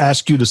people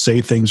ask you to say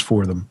things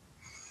for them?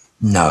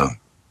 No.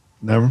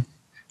 Never?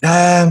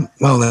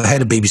 Well, the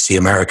head of BBC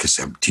America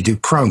said, do you do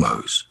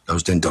promos? I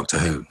was doing Doctor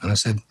Who. And I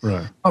said,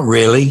 right. Not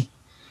really.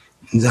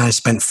 And I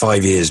spent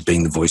 5 years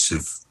being the voice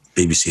of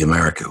BBC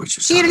America, which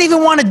is... So you didn't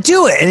even want to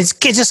do it, and it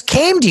just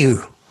came to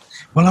you.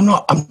 Well,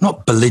 I'm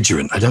not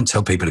belligerent. I don't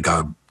tell people to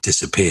go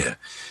disappear.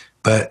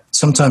 But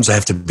sometimes I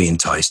have to be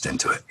enticed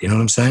into it. You know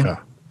what I'm saying? Yeah.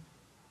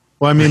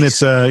 Well, I mean, it's,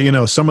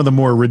 some of the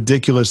more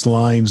ridiculous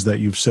lines that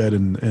you've said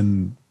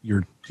in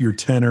your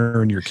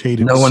tenor and your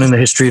cadence. No one in the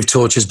history of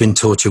torture has been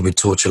tortured with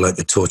torture like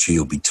the torture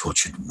you'll be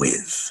tortured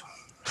with.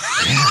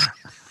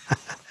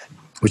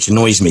 Which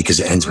annoys me because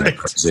it ends with a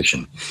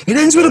preposition. It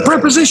ends with a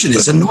preposition.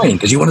 It's annoying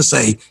because you want to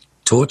say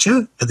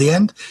torture at the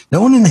end.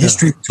 No one in the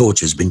history of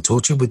torture has been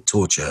tortured with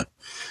torture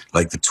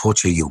like the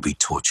torture you'll be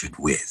tortured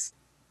with.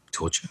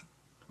 Torture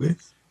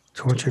with?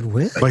 Tortured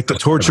with? Like the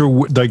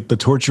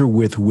torture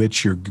with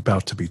which you're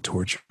about to be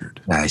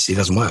tortured. Nah, see, it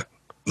doesn't work.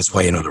 That's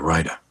why you're not a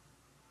writer.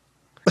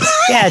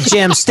 Yeah,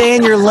 Jim, stay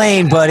in your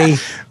lane, buddy.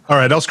 All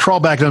right, I'll crawl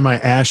back on my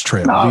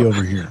ashtray. I'll be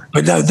over here.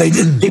 But no,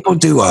 people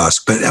do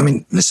ask. But I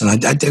mean, listen, I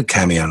do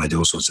cameo and I do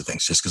all sorts of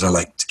things just because I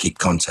like to keep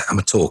contact. I'm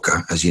a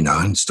talker, as you know,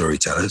 and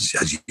storyteller,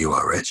 as you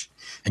are, Rich.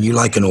 And you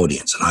like an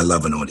audience, and I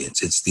love an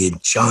audience. It's the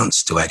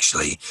chance to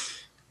actually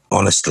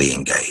honestly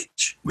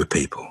engage with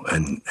people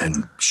and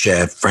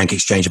share frank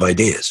exchange of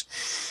ideas.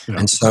 Yeah.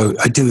 And so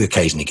I do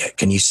occasionally get,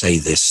 can you say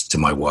this to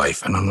my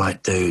wife? And I'm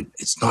like, dude,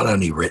 it's not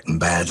only written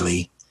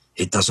badly,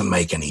 it doesn't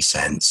make any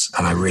sense,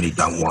 and I really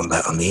don't want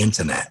that on the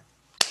internet.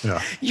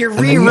 Yeah. You're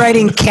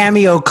rewriting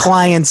Cameo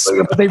clients'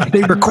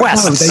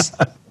 requests.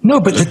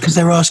 But because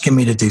they're asking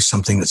me to do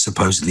something that's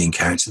supposedly in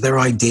character, their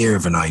idea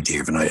of an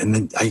idea, and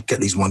then I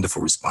get these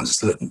wonderful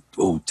responses,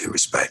 all due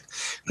respect.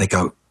 And they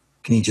go,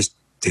 can you just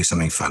do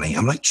something funny?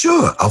 I'm like,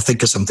 sure, I'll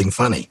think of something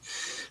funny.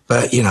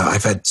 But, you know,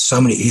 I've had so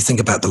many, you think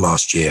about the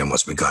last year and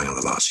what's been going on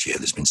the last year,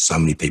 there's been so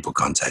many people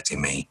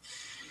contacting me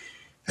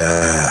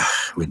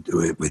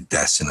with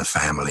deaths in the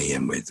family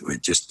and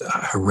with just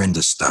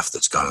horrendous stuff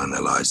that's going on in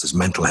their lives. There's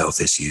mental health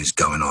issues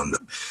going on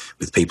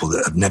with people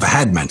that have never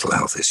had mental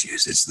health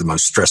issues. It's the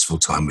most stressful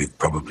time we've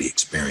probably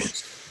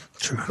experienced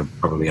for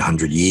probably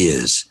 100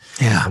 years.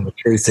 Yeah. And the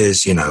truth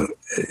is, you know,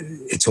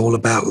 it's all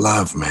about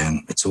love,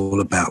 man. It's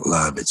all about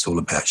love. It's all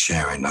about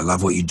sharing. I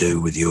love what you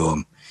do with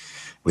your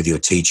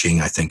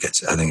teaching. I think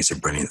it's a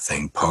brilliant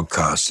thing.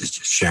 Podcast is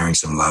just sharing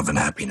some love and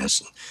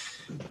happiness.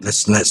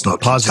 Let's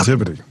not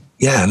positivity.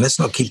 And let's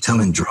not keep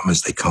telling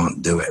drummers they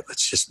can't do it.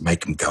 Let's just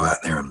make them go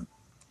out there and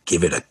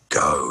give it a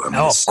go. I mean,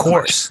 of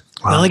course.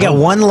 You only got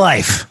one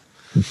life.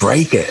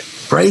 Break it.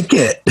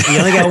 You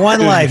only got one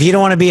life. You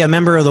don't want to be a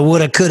member of the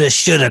woulda, coulda,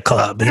 shoulda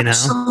club, you know?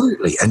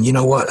 Absolutely. And you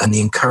know what? And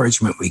the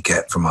encouragement we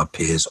get from our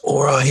peers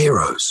or our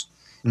heroes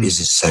is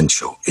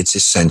essential. It's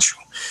essential.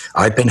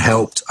 I've been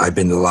helped. I've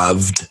been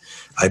loved.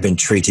 I've been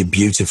treated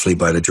beautifully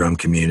by the drum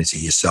community,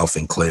 yourself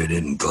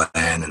included, and Glenn,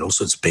 and all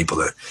sorts of people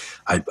that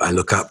I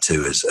look up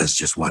to as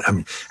just one. I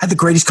mean, I had the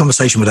greatest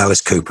conversation with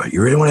Alice Cooper.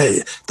 You really want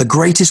to? The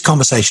greatest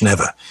conversation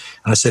ever.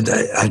 And I said,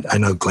 I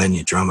know Glenn,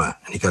 your drummer.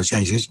 And he goes, yeah.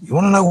 He says, you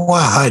want to know why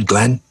I hired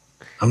Glenn?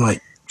 I'm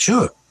like,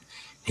 sure.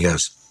 He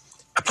goes,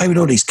 I play with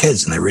all these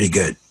kids and they're really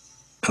good.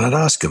 And I'd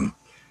ask them,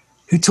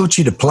 who taught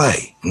you to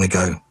play? And they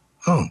go,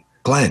 oh,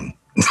 Glenn.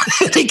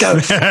 And he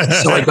goes,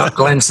 so I got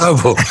Glenn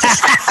Sobel.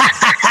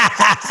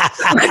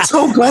 I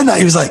told Glenn that.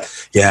 He was like,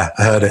 yeah,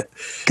 I heard it.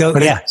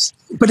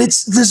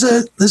 There's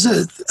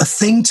a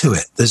thing to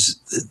it.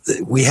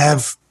 We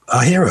have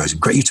our heroes.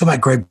 You talk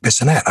about Greg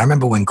Bissonette. I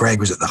remember when Greg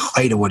was at the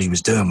height of what he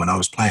was doing when I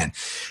was playing.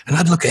 And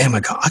I'd look at him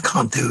and go, I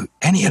can't do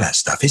any of that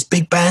stuff. His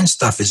big band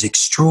stuff is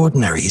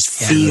extraordinary. His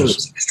feel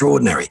is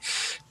extraordinary.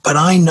 But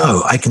I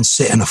know I can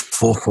sit in a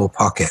 4/4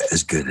 pocket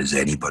as good as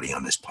anybody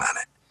on this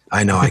planet.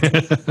 I know I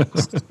can.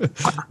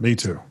 Me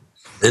too.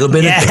 Little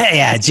bit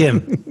of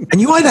Jim. And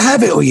you either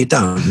have it or you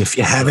don't. And if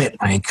you have it,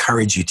 I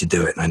encourage you to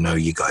do it. And I know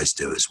you guys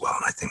do as well.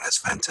 And I think that's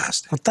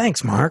fantastic. Well,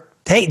 thanks, Mark.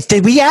 Hey,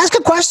 did we ask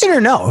a question or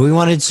no? We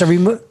wanted to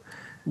remove.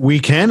 We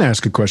can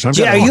ask a question.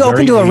 Are you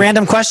open to a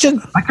random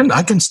question?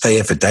 I can stay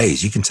here for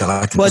days. You can tell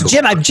I can. Well,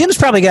 Jim's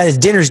probably got his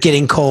dinner's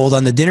getting cold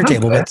on the dinner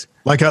table. But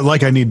like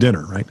I need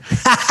dinner, right?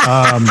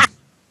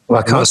 Well,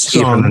 I can't see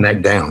from the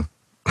neck down.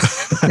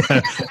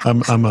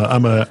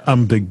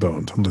 I'm big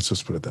boned. Let's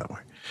just put it that way.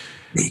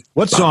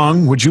 What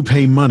song would you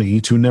pay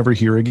money to never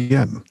hear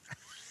again?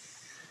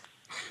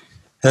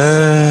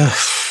 I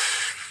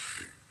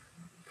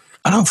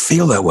don't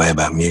feel that way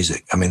about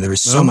music. I mean, there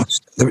is so much.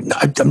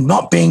 I'm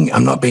not being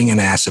an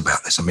ass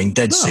about this. I'm being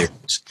dead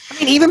serious. I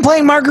mean, even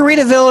playing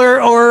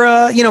Margaritaville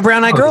or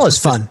Brown Eyed Girl is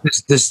fun.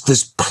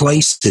 There's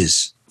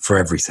places for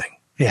everything.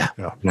 Yeah.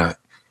 You know,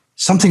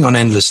 something on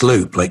endless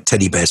loop like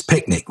Teddy Bear's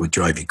Picnic would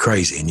drive you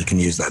crazy, and you can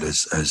use that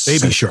as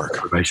Baby Shark.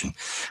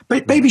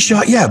 But Baby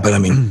Shark, yeah. But I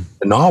mean,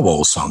 the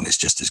Narwhal song is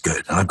just as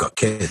good, and I've got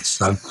kids.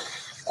 So,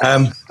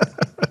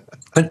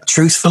 but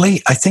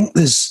truthfully, I think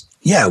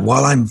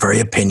while I'm very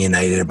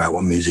opinionated about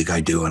what music I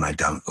do and I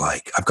don't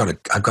like, I've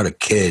got a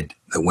kid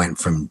that went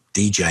from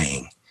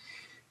DJing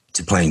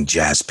to playing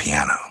jazz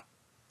piano,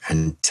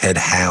 and Ted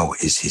Howe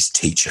is his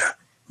teacher,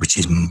 which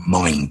is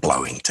mind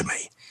blowing to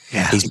me.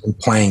 Yeah. He's been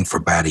playing for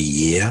about a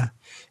year,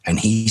 and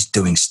he's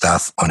doing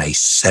stuff on a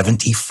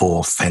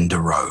 74 Fender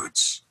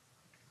Rhodes,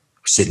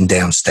 sitting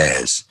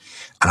downstairs.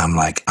 And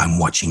I'm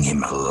watching him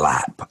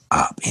lap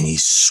up, and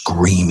he's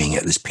screaming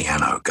at this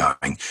piano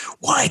going,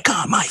 why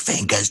can't my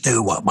fingers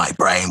do what my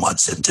brain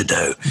wants them to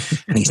do?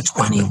 And he's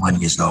 21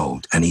 years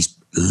old, and he's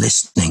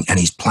listening, and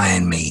he's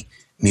playing me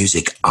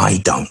music I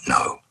don't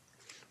know.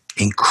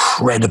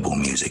 Incredible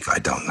music I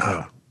don't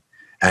know.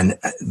 And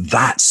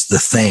that's the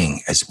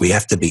thing, as we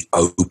have to be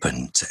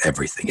open to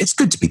everything. It's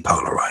good to be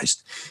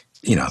polarized.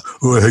 You know,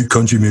 oh, I hate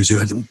country music.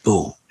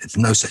 Bull. It's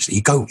no such thing.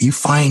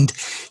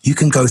 You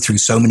can go through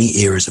so many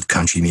eras of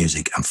country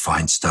music and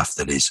find stuff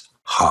that is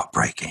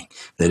heartbreaking,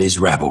 that is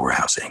rabble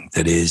rousing,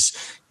 that is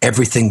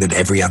everything that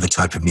every other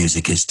type of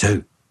music is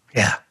too.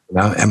 Yeah. You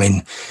know, I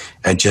mean,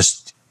 and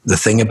just the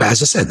thing about,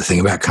 as I said, the thing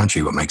about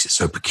country, what makes it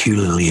so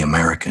peculiarly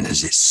American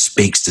is it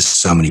speaks to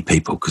so many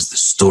people because the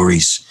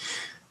stories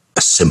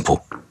are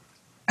simple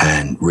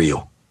and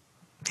real.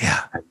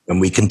 Yeah. And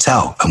we can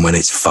tell. And when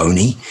it's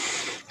phony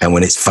and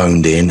when it's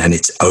phoned in and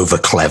it's over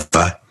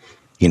clever,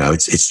 you know,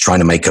 it's trying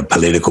to make a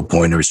political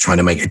point or it's trying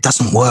to make, it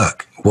doesn't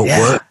work. What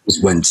works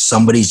is when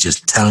somebody's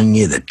just telling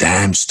you the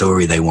damn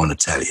story they want to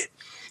tell you.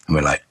 And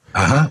we're like,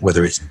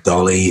 whether it's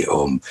Dolly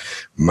or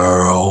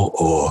Merle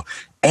or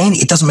any,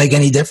 it doesn't make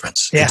any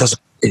difference. Yeah. It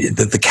doesn't,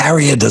 the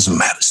carrier doesn't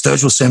matter.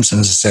 Sturgill Simpson,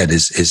 as I said,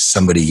 is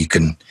somebody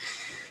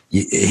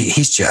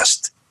he's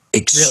just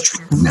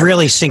extraordinary.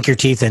 Really sink your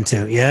teeth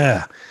into.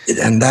 Yeah.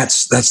 And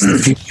that's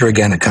the future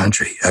again of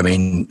country. I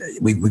mean,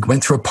 we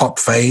went through a pop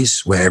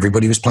phase where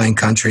everybody was playing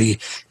country.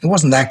 It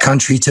wasn't that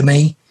country to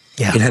me.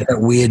 Yeah. It had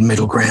that weird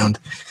middle ground.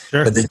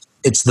 Sure. But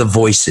it's the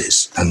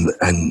voices and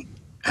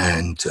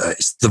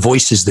it's the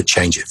voices that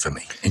change it for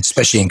me,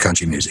 especially in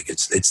country music.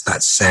 It's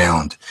that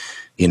sound,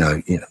 you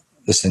know,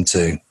 listen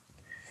to.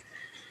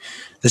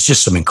 There's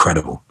just some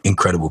incredible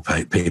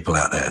people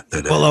out there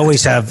that will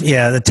always have,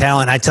 the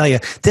talent. I tell you,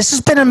 this has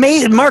been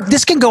amazing. Mark,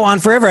 this can go on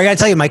forever. I got to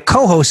tell you, my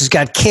co-host has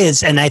got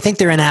kids, and I think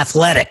they're in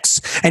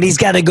athletics, and he's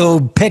got to go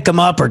pick them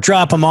up or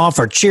drop them off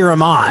or cheer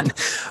them on.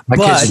 My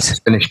kids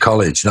just finished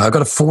college. Now, I've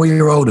got a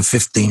 4-year-old, a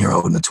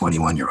 15-year-old, and a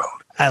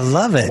 21-year-old. I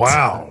love it.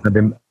 Wow.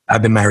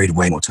 I've been married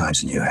way more times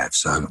than you have,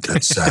 so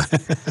that's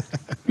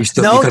you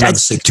still. No,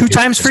 that's 2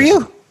 times for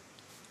you.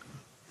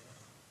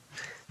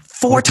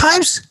 4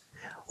 times.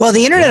 Well,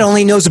 the internet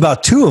only knows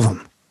about 2 of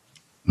them.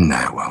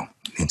 No, well,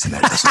 the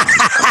internet doesn't know.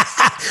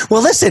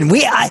 Well, listen,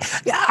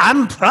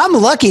 I'm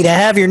lucky to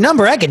have your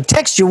number. I can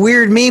text you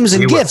weird memes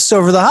and gifts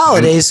over the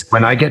holidays.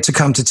 When I get to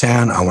come to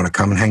town, I want to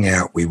come and hang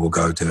out. We will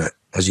go to it.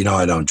 As you know,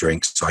 I don't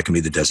drink, so I can be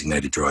the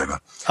designated driver.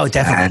 Oh,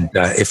 definitely.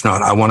 And if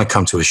not, I want to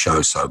come to a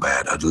show so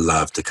bad. I'd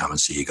love to come and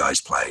see you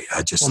guys play.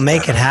 We'll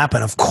make it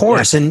happen, of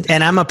course. Yeah.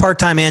 And I'm a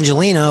part-time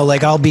Angelino.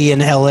 Like, I'll be in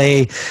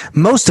LA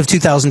most of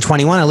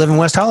 2021. I live in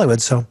West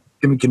Hollywood, so.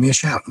 Give me a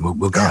shout.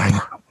 We'll go hang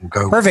out.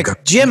 Perfect. We'll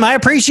go. Jim, I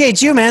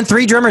appreciate you, man.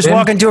 3 drummers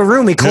walk into a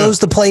room. We close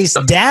the place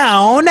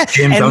down.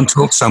 Jim, don't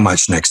talk so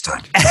much next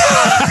time.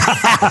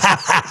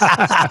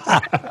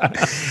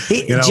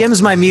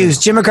 Jim's my muse.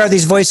 Jim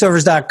McCarthy's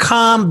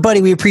voiceovers.com.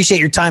 Buddy, we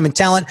appreciate your time and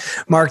talent.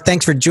 Mark,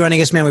 thanks for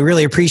joining us, man. We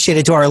really appreciate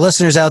it. To our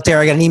listeners out there,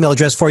 I got an email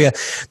address for you.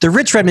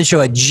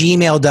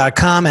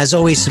 TheRichRedmondShow@gmail.com. As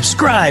always,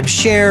 subscribe,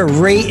 share,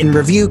 rate, and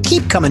review.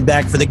 Keep coming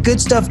back for the good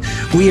stuff.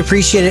 We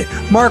appreciate it.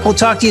 Mark, we'll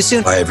talk to you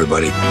soon. Bye,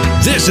 everybody.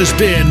 This has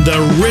been The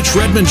Rich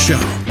Redmond Show.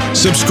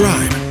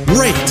 Subscribe,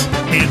 rate,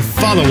 and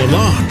follow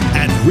along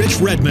at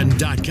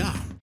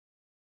richredmond.com.